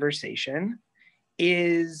conversation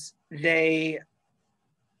is they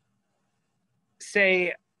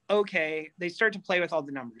say, okay, they start to play with all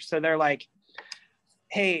the numbers. So they're like,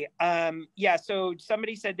 hey, yeah, so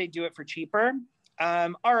somebody said they do it for cheaper.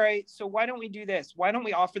 All right, so why don't we do this? Why don't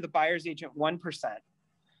we offer the buyer's agent 1%?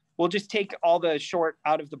 We'll just take all the short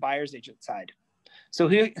out of the buyer's agent side. So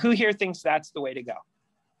who here thinks that's the way to go?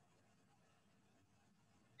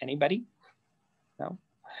 Anybody? No?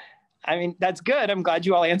 I mean, that's good. I'm glad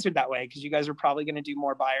you all answered that way because you guys are probably going to do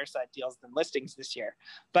more buyer side deals than listings this year.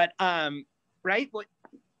 But, right, well,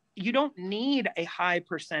 you don't need a high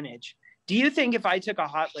percentage. Do you think if I took a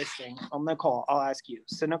hot listing, Nicole, I'll ask you.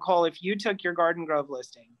 So Nicole, if you took your Garden Grove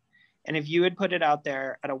listing and if you had put it out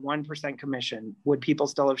there at a 1% commission, would people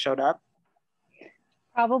still have showed up?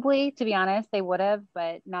 Probably, to be honest, they would have,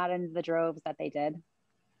 but not in the droves that they did.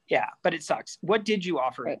 Yeah, but it sucks. What did you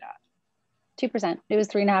offer it at? 2%. It was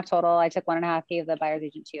 3.5 total. I took 1.5, gave the buyer's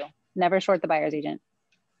agent 2. Never short the buyer's agent.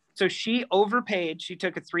 So she overpaid. She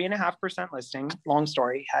took a 3.5% listing. Long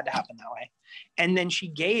story, had to happen that way. And then she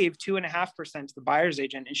gave 2.5% to the buyer's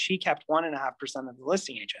agent and she kept 1.5% of the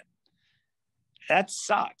listing agent. That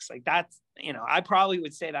sucks. Like that's, you know, I probably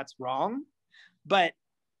would say that's wrong, but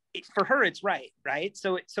for her, it's right. Right.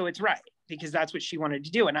 So it's right because that's what she wanted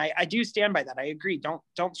to do. And I do stand by that. I agree.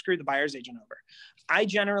 Don't screw the buyer's agent over. I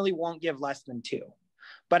generally won't give less than 2,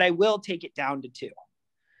 but I will take it down to 2.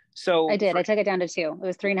 So I did. I took it down to 2. It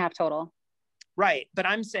was 3.5 total. Right. But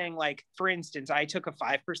I'm saying, like, for instance, I took a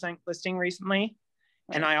 5% listing recently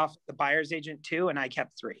and I offered the buyer's agent 2 and I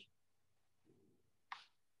kept 3.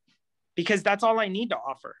 Because that's all I need to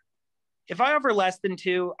offer. If I offer less than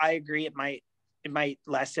 2, I agree it might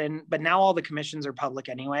lessen, but now all the commissions are public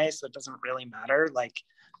anyway, so it doesn't really matter. Like,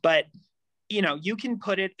 but you know, you can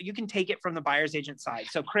take it from the buyer's agent side.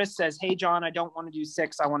 So Chris says, hey, Jon, I don't want to do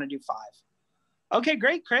 6. I want to do 5. Okay,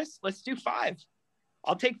 great, Chris. Let's do 5.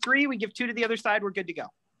 I'll take 3. We give 2 to the other side. We're good to go.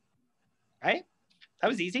 Right? That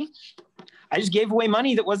was easy. I just gave away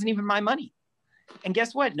money that wasn't even my money. And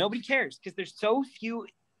guess what? Nobody cares because there's so few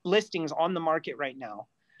listings on the market right now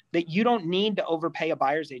that you don't need to overpay a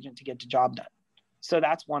buyer's agent to get the job done. So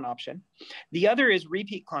that's one option. The other is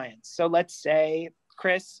repeat clients. So let's say,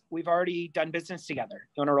 Chris, we've already done business together.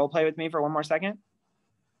 You want to role play with me for one more second?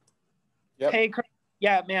 Yep. Hey, Chris.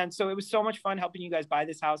 Yeah, man. So it was so much fun helping you guys buy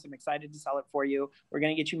this house. I'm excited to sell it for you. We're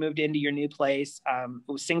going to get you moved into your new place.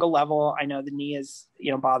 It was single level. I know the knee is,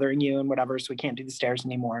 bothering you and whatever, so we can't do the stairs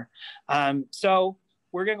anymore. So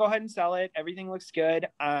we're going to go ahead and sell it. Everything looks good.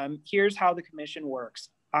 Here's how the commission works.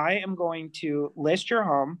 I am going to list your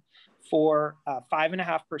home for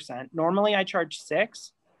 5.5%. Normally I charge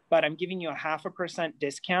 6%, but I'm giving you a 0.5%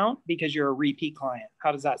 discount because you're a repeat client.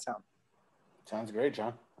 How does that sound? Sounds great,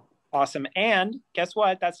 John. Awesome. And guess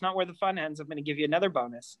what? That's not where the fun ends. I'm going to give you another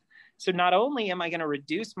bonus. So not only am I going to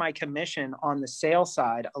reduce my commission on the sale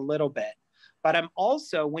side a little bit, but I'm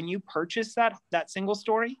also, when you purchase that single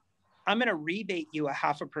story, I'm going to rebate you a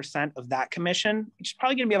 0.5% of that commission, which is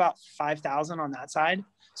probably going to be about $5,000 on that side.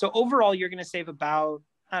 So overall, you're going to save about,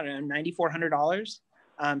 I don't know, $9,400.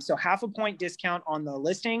 So 0.5 point discount on the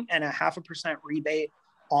listing and a 0.5% rebate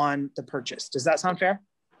on the purchase. Does that sound fair?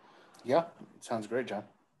 Yeah, sounds great, John.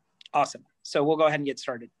 Awesome. So we'll go ahead and get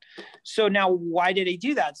started. So now, why did he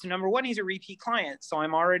do that? So number one, he's a repeat client. So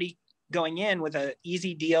I'm already going in with an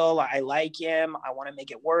easy deal. I like him. I want to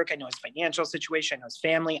make it work. I know his financial situation. I know his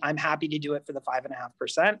family. I'm happy to do it for the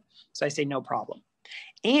 5.5%. So I say, no problem.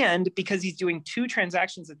 And because he's doing 2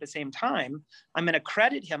 transactions at the same time, I'm going to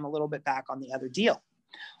credit him a little bit back on the other deal.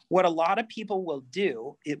 What a lot of people will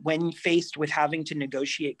do when faced with having to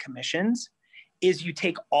negotiate commissions is you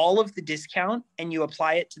take all of the discount and you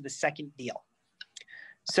apply it to the second deal.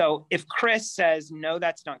 So if Chris says, no,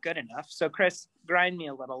 that's not good enough. So Chris, grind me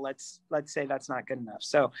a little. Let's say that's not good enough.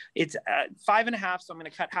 So it's 5.5. So I'm going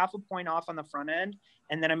to cut 0.5 point off on the front end,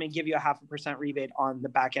 and then I'm going to give you a 0.5% rebate on the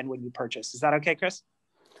back end when you purchase. Is that okay, Chris?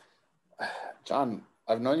 John,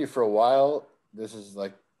 I've known you for a while. This is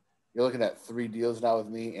like, you're looking at 3 deals now with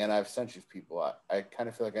me, and I've sent you people. I kind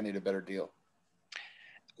of feel like I need a better deal.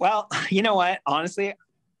 Well, you know what? Honestly,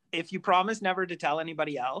 if you promise never to tell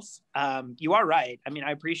anybody else, you are right. I mean,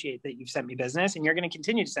 I appreciate that you've sent me business, and you're going to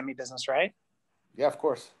continue to send me business, right? Yeah, of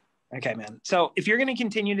course. Okay, man. So if you're going to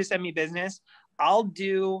continue to send me business,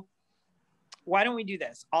 why don't we do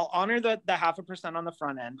this? I'll honor the 0.5% on the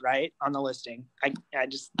front end, right? On the listing. I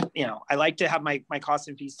just, I like to have my costs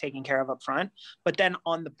and fees taken care of up front, but then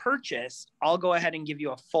on the purchase, I'll go ahead and give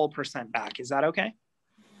you a full % back. Is that okay?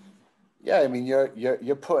 Yeah, I mean,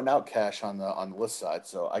 you're putting out cash on the list side,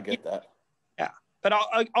 so I get that. Yeah, but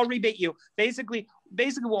I'll rebate you. Basically,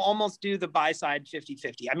 we'll almost do the buy side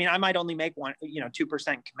 50-50. I mean, I might only make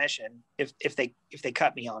 2% commission if they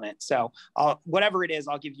cut me on it. So whatever it is,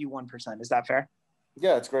 I'll give you 1%. Is that fair?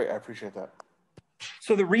 Yeah, it's great. I appreciate that.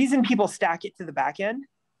 So the reason people stack it to the back end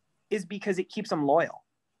is because it keeps them loyal.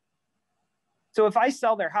 So if I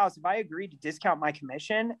sell their house, if I agree to discount my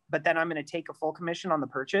commission, but then I'm going to take a full commission on the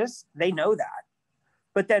purchase, they know that.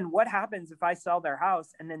 But then what happens if I sell their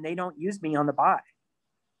house and then they don't use me on the buy?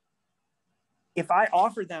 If I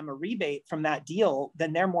offer them a rebate from that deal,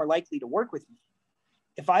 then they're more likely to work with me.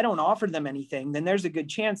 If I don't offer them anything, then there's a good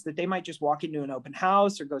chance that they might just walk into an open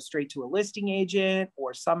house or go straight to a listing agent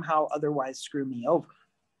or somehow otherwise screw me over.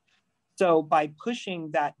 So by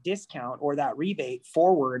pushing that discount or that rebate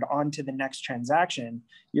forward onto the next transaction,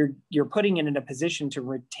 you're putting it in a position to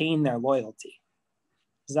retain their loyalty.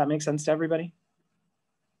 Does that make sense to everybody?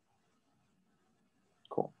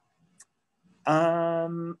 Cool.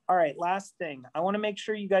 All right, last thing. I want to make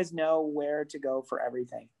sure you guys know where to go for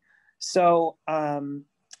everything. So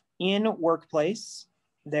in Workplace,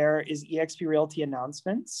 there is eXp Realty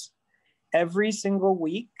announcements. Every single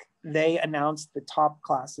week, they announce the top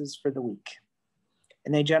classes for the week.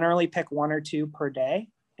 And they generally pick 1 or 2 per day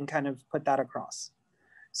and kind of put that across.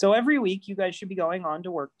 So every week, you guys should be going on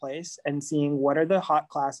to Workplace and seeing what are the hot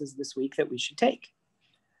classes this week that we should take.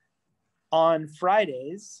 On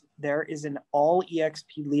Fridays, there is an all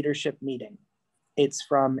eXp leadership meeting. It's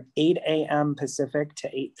from 8 a.m. Pacific to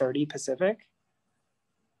 8:30 Pacific.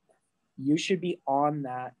 You should be on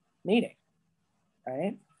that meeting,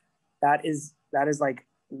 right? That is like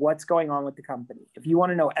what's going on with the company. If you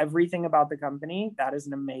want to know everything about the company, that is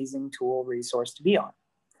an amazing tool resource to be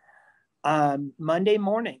on. Monday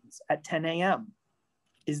mornings at 10 a.m.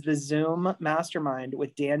 is the Zoom mastermind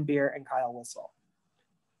with Dan Beer and Kyle Whistle.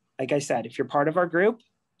 Like I said, if you're part of our group,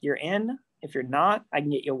 you're in. If you're not, I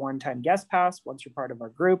can get you a one-time guest pass. Once you're part of our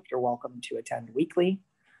group, you're welcome to attend weekly.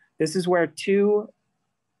 This is where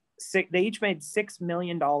they each made $6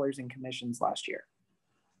 million in commissions last year.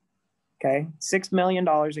 Okay, $6 million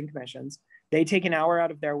in commissions. They take an hour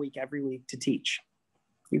out of their week every week to teach.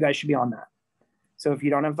 You guys should be on that. So if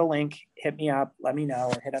you don't have the link, hit me up, let me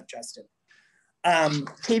know, or hit up Justin.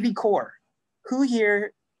 KV Core. Who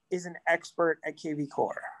here is an expert at KV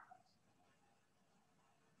Core?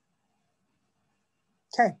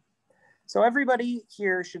 Okay. So everybody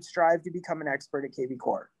here should strive to become an expert at KV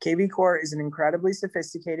Core. KV Core is an incredibly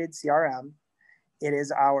sophisticated CRM. It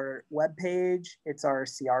is our web page, it's our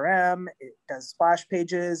CRM, it does splash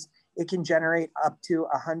pages. It can generate up to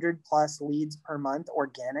 100 plus leads per month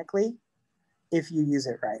organically if you use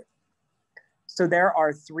it right. So there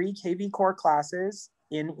are 3 KV Core classes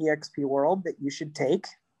in EXP World that you should take.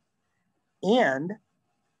 And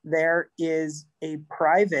there is a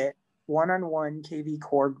private one-on-one KV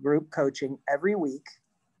Core group coaching every week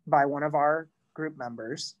by one of our group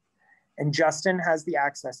members. And Justin has the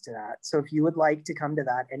access to that. So if you would like to come to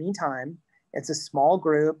that anytime, it's a small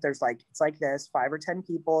group. It's like this, 5 or 10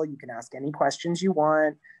 people. You can ask any questions you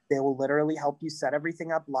want. They will literally help you set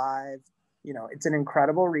everything up live. You know, it's an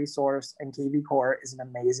incredible resource, and KV Core is an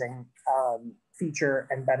amazing feature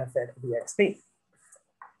and benefit of EXP.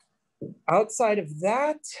 Outside of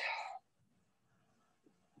that,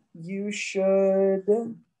 you should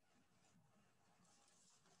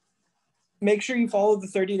make sure you follow the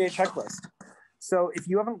 30-day checklist. So if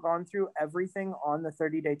you haven't gone through everything on the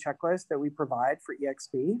 30-day checklist that we provide for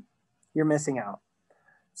EXP, you're missing out.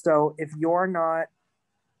 So if you're not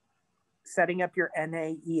setting up your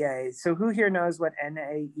NAEA, so who here knows what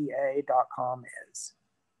NAEA.com is?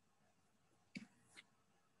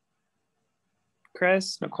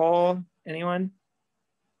 Chris, Nicole, anyone?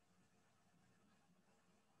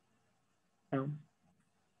 No.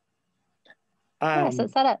 Yes,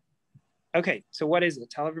 it's set up. Okay, so what is it?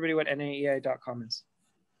 Tell everybody what NAEA.com is.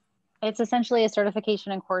 It's essentially a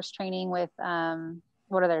certification and course training with,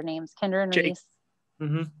 what are their names? Kinder and Reese.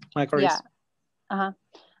 Michael Reese. Yeah.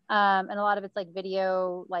 And a lot of it's like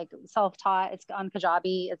video, like self-taught. It's on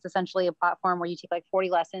Kajabi. It's essentially a platform where you take like 40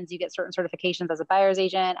 lessons. You get certain certifications as a buyer's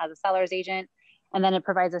agent, as a seller's agent. And then it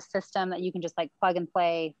provides a system that you can just like plug and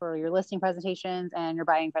play for your listing presentations and your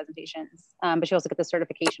buying presentations. But you also get the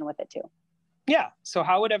certification with it too. Yeah. So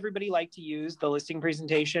how would everybody like to use the listing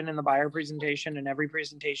presentation and the buyer presentation and every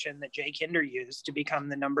presentation that Jay Kinder used to become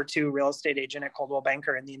the #2 real estate agent at Coldwell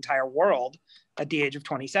Banker in the entire world at the age of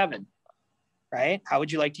 27, right? How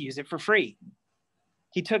would you like to use it for free?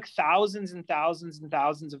 He took thousands and thousands and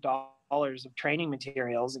thousands of dollars of training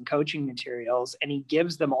materials and coaching materials, and he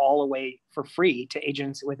gives them all away for free to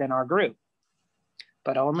agents within our group.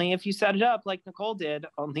 But only if you set it up like Nicole did,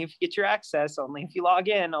 only if you get your access, only if you log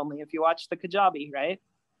in, only if you watch the Kajabi, right?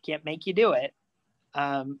 Can't make you do it.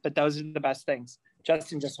 But those are the best things.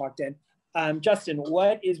 Justin just walked in. Justin,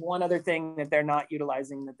 what is one other thing that they're not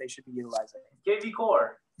utilizing that they should be utilizing? KV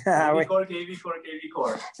Core. KV Core, KV Core, KV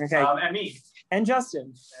Core. Okay. And me. And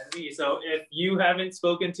Justin. And me. So if you haven't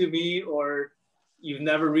spoken to me or you've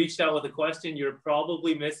never reached out with a question, you're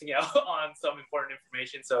probably missing out on some important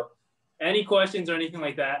information. So any questions or anything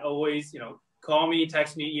like that, always, call me,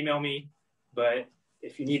 text me, email me. But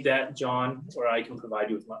if you need that, John or I can provide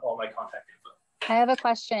you with all my contact info. I have a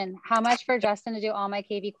question. How much for Justin to do all my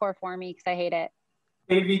KV Core for me? Because I hate it.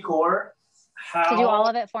 KV Core? To do all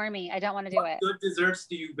of it for me. I don't want to do it. What good desserts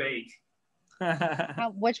do you bake?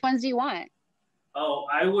 Which ones do you want? Oh,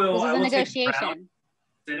 I will. This is a negotiation.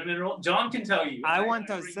 Cinnamon roll. John can tell you. I want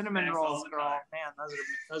those cinnamon rolls, girl. Man,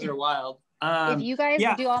 those are wild. If you guys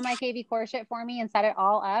do all my KV Core shit for me and set it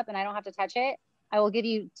all up and I don't have to touch it, I will give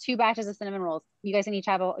you 2 batches of cinnamon rolls. You guys can each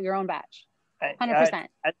have your own batch. 100%.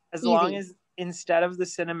 As long as instead of the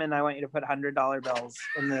cinnamon, I want you to put $100 bills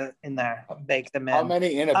in there. Bake them in. How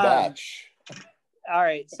many in a batch? All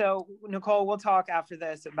right. So Nicole, we'll talk after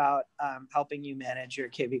this about helping you manage your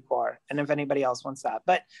KV Core, and if anybody else wants that.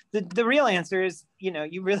 But the real answer is,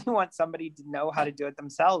 you really want somebody to know how to do it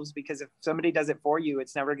themselves, because if somebody does it for you,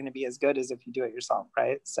 it's never going to be as good as if you do it yourself,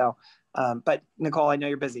 right? So, but Nicole, I know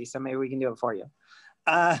you're busy, so maybe we can do it for you.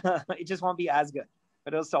 It just won't be as good,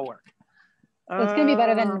 but it'll still work. It's going to be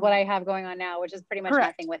better than what I have going on now, which is pretty much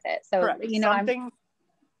nothing with it. So, I'm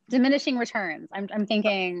diminishing returns. I'm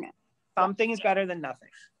thinking something is better than nothing.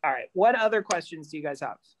 All right. What other questions do you guys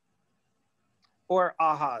have? Or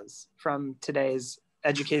ahas from today's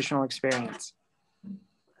educational experience?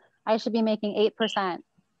 I should be making 8%.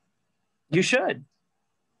 You should.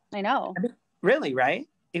 I know. Really, right?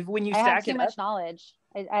 When you stack it up. I have too much knowledge.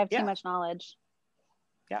 I have too much knowledge.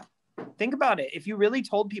 Yeah. Think about it. If you really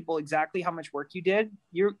told people exactly how much work you did,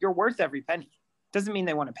 you're worth every penny. Doesn't mean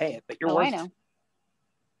they want to pay it, but you're worth it. I know.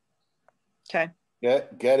 Okay.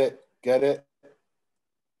 Get it.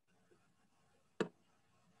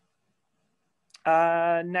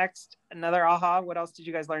 Next, another aha. What else did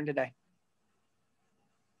you guys learn today?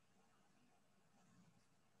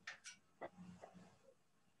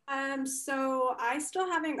 So I still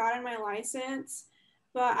haven't gotten my license,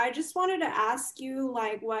 but I just wanted to ask you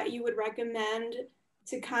what you would recommend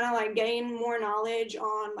to kind of like gain more knowledge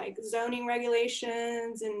on like zoning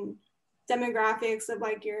regulations and demographics of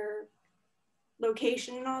like your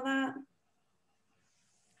location and all that?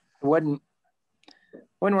 Wouldn't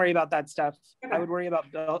worry about that stuff. Okay. I would worry about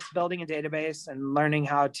building a database and learning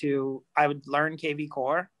how to, I would learn KV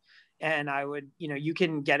Core, and I would, you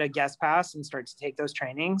can get a guest pass and start to take those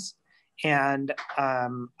trainings. And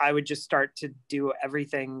I would just start to do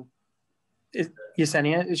everything. Is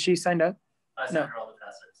Yesenia, is she signed up? I sent her all the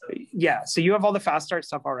fast start. So. Yeah, so you have all the fast start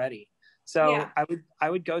stuff already. So Yeah. I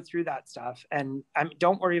would go through that stuff, and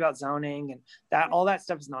don't worry about zoning and that. All that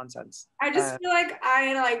stuff is nonsense. I just feel like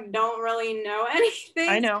I like don't really know anything.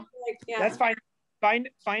 I know. Like, yeah. That's fine.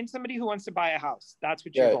 Find somebody who wants to buy a house. That's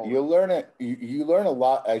what Yeah, you learn it. You learn a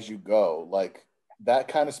lot as you go. Like that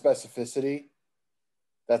kind of specificity.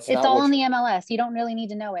 It's all in the MLS. You don't really need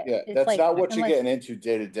to know it. Yeah, it's that's like, not what you're getting into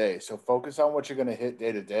day to day. So focus on what you're going to hit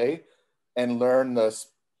day to day, and learn the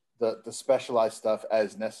specialized stuff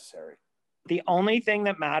as necessary. The only thing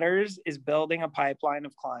that matters is building a pipeline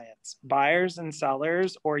of clients, buyers and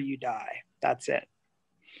sellers, or you die. That's it.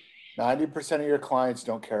 90% of your clients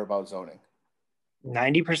don't care about zoning.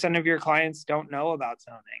 90% of your clients don't know about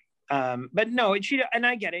zoning. But no, and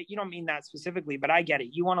I get it. You don't mean that specifically, but I get it.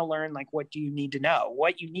 You want to learn, like, what do you need to know?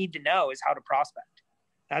 What you need to know is how to prospect.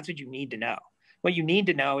 That's what you need to know. What you need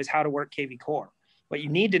to know is how to work KV Core. What you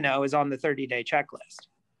need to know is on the 30-day checklist.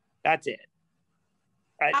 That's it.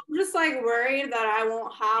 I'm just like worried that I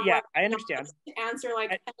won't have. Yeah, like, I understand. To answer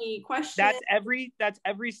like any questions. That's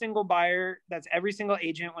every single buyer. That's every single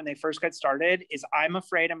agent when they first get started is, I'm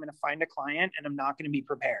afraid I'm going to find a client and I'm not going to be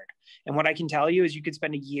prepared. And what I can tell you is you could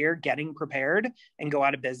spend a year getting prepared and go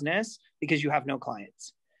out of business because you have no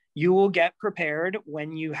clients. You will get prepared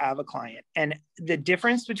when you have a client. And the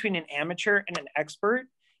difference between an amateur and an expert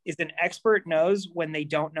is an expert knows when they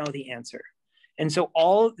don't know the answer. And so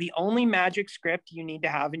the only magic script you need to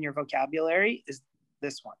have in your vocabulary is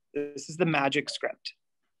this one. This is the magic script.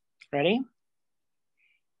 Ready?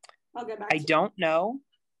 I'll get back. I don't know.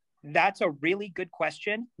 That's a really good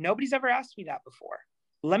question. Nobody's ever asked me that before.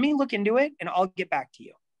 Let me look into it and I'll get back to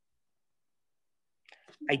you.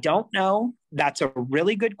 I don't know. That's a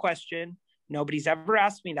really good question. Nobody's ever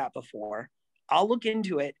asked me that before. I'll look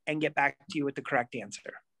into it and get back to you with the correct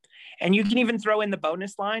answer. And you can even throw in the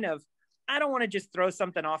bonus line of, I don't want to just throw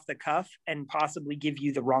something off the cuff and possibly give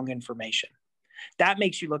you the wrong information. That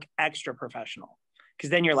makes you look extra professional, because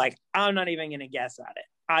then you're like, I'm not even going to guess at it.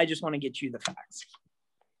 I just want to get you the facts.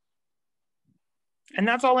 And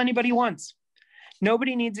that's all anybody wants.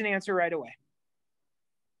 Nobody needs an answer right away.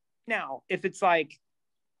 Now, if it's like,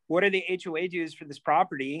 what are the HOA dues for this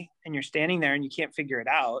property? And you're standing there and you can't figure it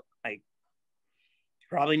out, like, you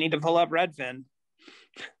probably need to pull up Redfin.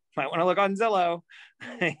 Might want to look on Zillow.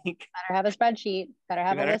 Better have a spreadsheet. Better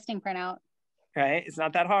have a listing printout. Right? It's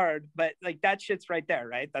not that hard, but like that shit's right there,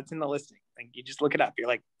 right? That's in the listing. Like you just look it up. You're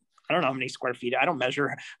like, I don't know how many square feet. I don't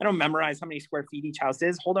memorize how many square feet each house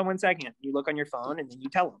is. Hold on 1 second. You look on your phone and then you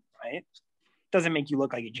tell them, right? Doesn't make you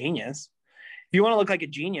look like a genius. If you want to look like a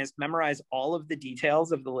genius, memorize all of the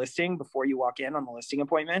details of the listing before you walk in on the listing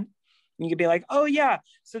appointment. You could be like, oh yeah,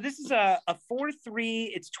 so this is a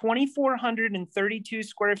 4.3, it's 2,432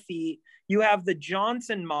 square feet. You have the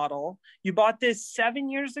Johnson model. You bought this 7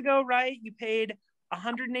 years ago, right? You paid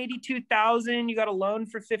 182,000. You got a loan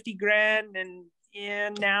for 50 grand.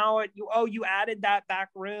 And now you added that back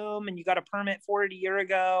room and you got a permit for it a year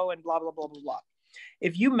ago and blah, blah, blah, blah, blah.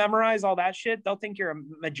 If you memorize all that shit, they'll think you're a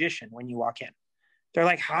magician when you walk in. They're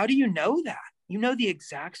like, how do you know that? You know the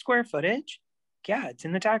exact square footage? Yeah, it's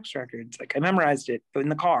in the tax records. Like I memorized it in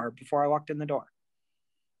the car before I walked in the door.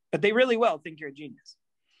 But they really will think you're a genius.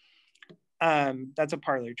 That's a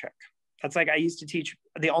parlor trick. That's like I used to teach.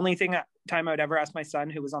 The only time I would ever ask my son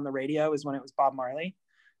who was on the radio is when it was Bob Marley.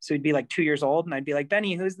 So he'd be like 2 years old and I'd be like,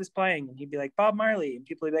 Benny, who's this playing? And he'd be like, Bob Marley. And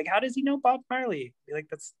people would be like, how does he know Bob Marley? I'd be like,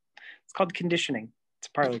 it's called conditioning. It's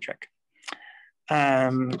a parlor trick.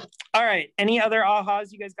 All right. Any other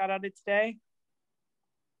ahas you guys got out of today?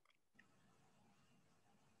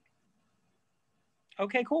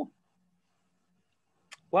 Okay, cool.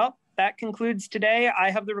 Well, that concludes today. I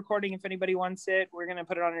have the recording if anybody wants it. We're going to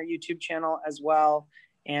put it on our YouTube channel as well.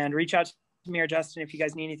 And reach out to me or Justin if you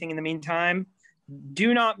guys need anything in the meantime.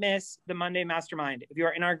 Do not miss the Monday Mastermind. If you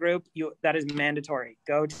are in our group, that is mandatory.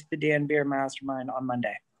 Go to the Dan Beer Mastermind on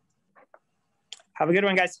Monday. Have a good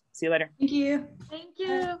one, guys. See you later. Thank you. Thank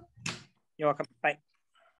you. You're welcome. Bye.